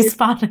the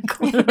G-spot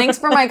included. Thanks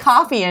for my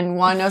coffee, and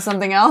want to know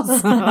something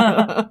else?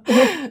 By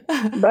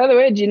the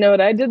way, do you know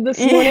what I did this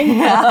morning?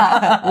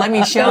 Yeah. Let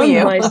me show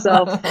you.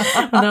 myself.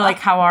 And they're like,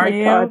 how are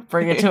you? God.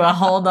 Bring it to a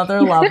whole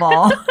nother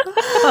level.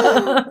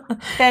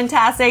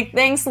 Fantastic.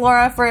 Thanks,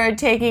 Laura, for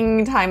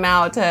taking time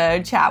out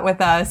to chat with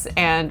us,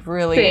 and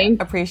really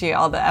appreciate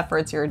all the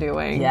efforts you're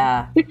doing.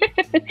 Yeah.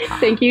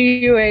 Thank you,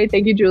 UA.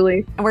 Thank you,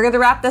 Julie. And we're going to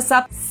wrap this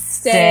up.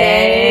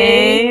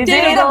 Stay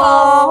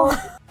dateable.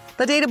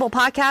 The Dateable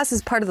Podcast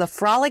is part of the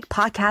Frolic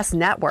Podcast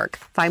Network.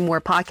 Find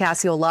more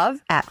podcasts you'll love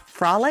at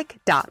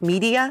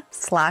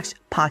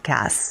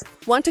frolic.media/podcasts.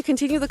 Want to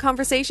continue the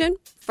conversation?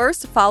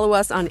 First, follow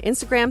us on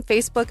Instagram,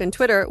 Facebook, and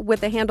Twitter with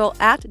the handle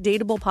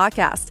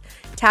 @DateablePodcast.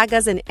 Tag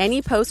us in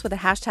any post with the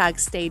hashtag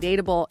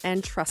StayDateable,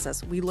 and trust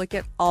us, we look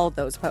at all of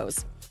those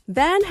posts.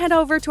 Then head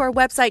over to our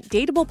website,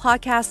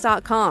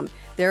 dateablepodcast.com.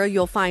 There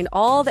you'll find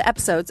all the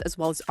episodes as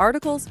well as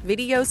articles,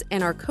 videos,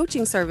 and our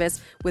coaching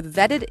service with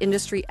vetted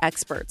industry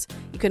experts.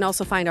 You can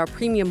also find our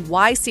premium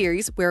Why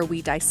series, where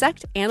we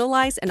dissect,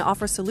 analyze, and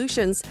offer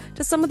solutions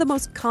to some of the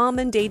most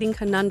common dating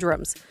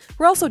conundrums.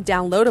 We're also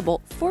downloadable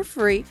for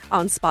free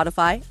on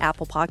Spotify,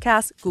 Apple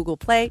Podcasts, Google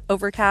Play,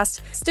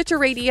 Overcast, Stitcher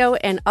Radio,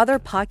 and other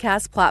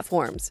podcast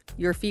platforms.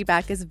 Your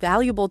feedback is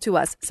valuable to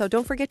us, so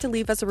don't forget to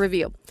leave us a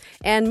review.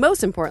 And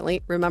most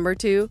importantly, remember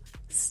to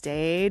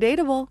stay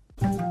dateable.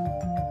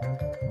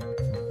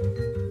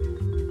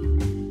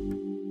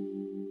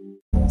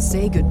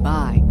 Say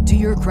goodbye to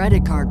your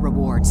credit card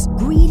rewards.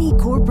 Greedy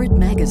corporate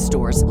mega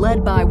stores,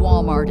 led by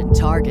Walmart and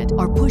Target,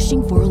 are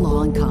pushing for a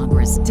law in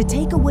Congress to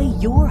take away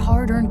your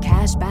hard-earned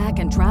cash back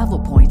and travel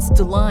points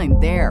to line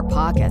their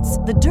pockets.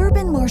 The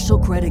Durbin-Marshall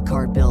credit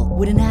card bill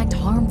would enact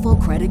harmful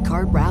credit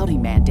card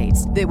routing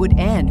mandates that would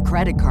end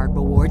credit card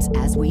rewards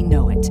as we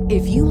know it.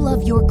 If you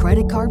love your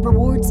credit card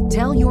rewards,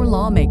 tell your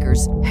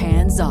lawmakers,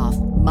 hands off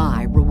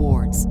my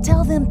rewards.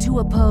 Tell them to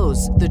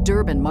oppose the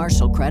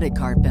Durbin-Marshall credit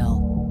card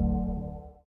bill.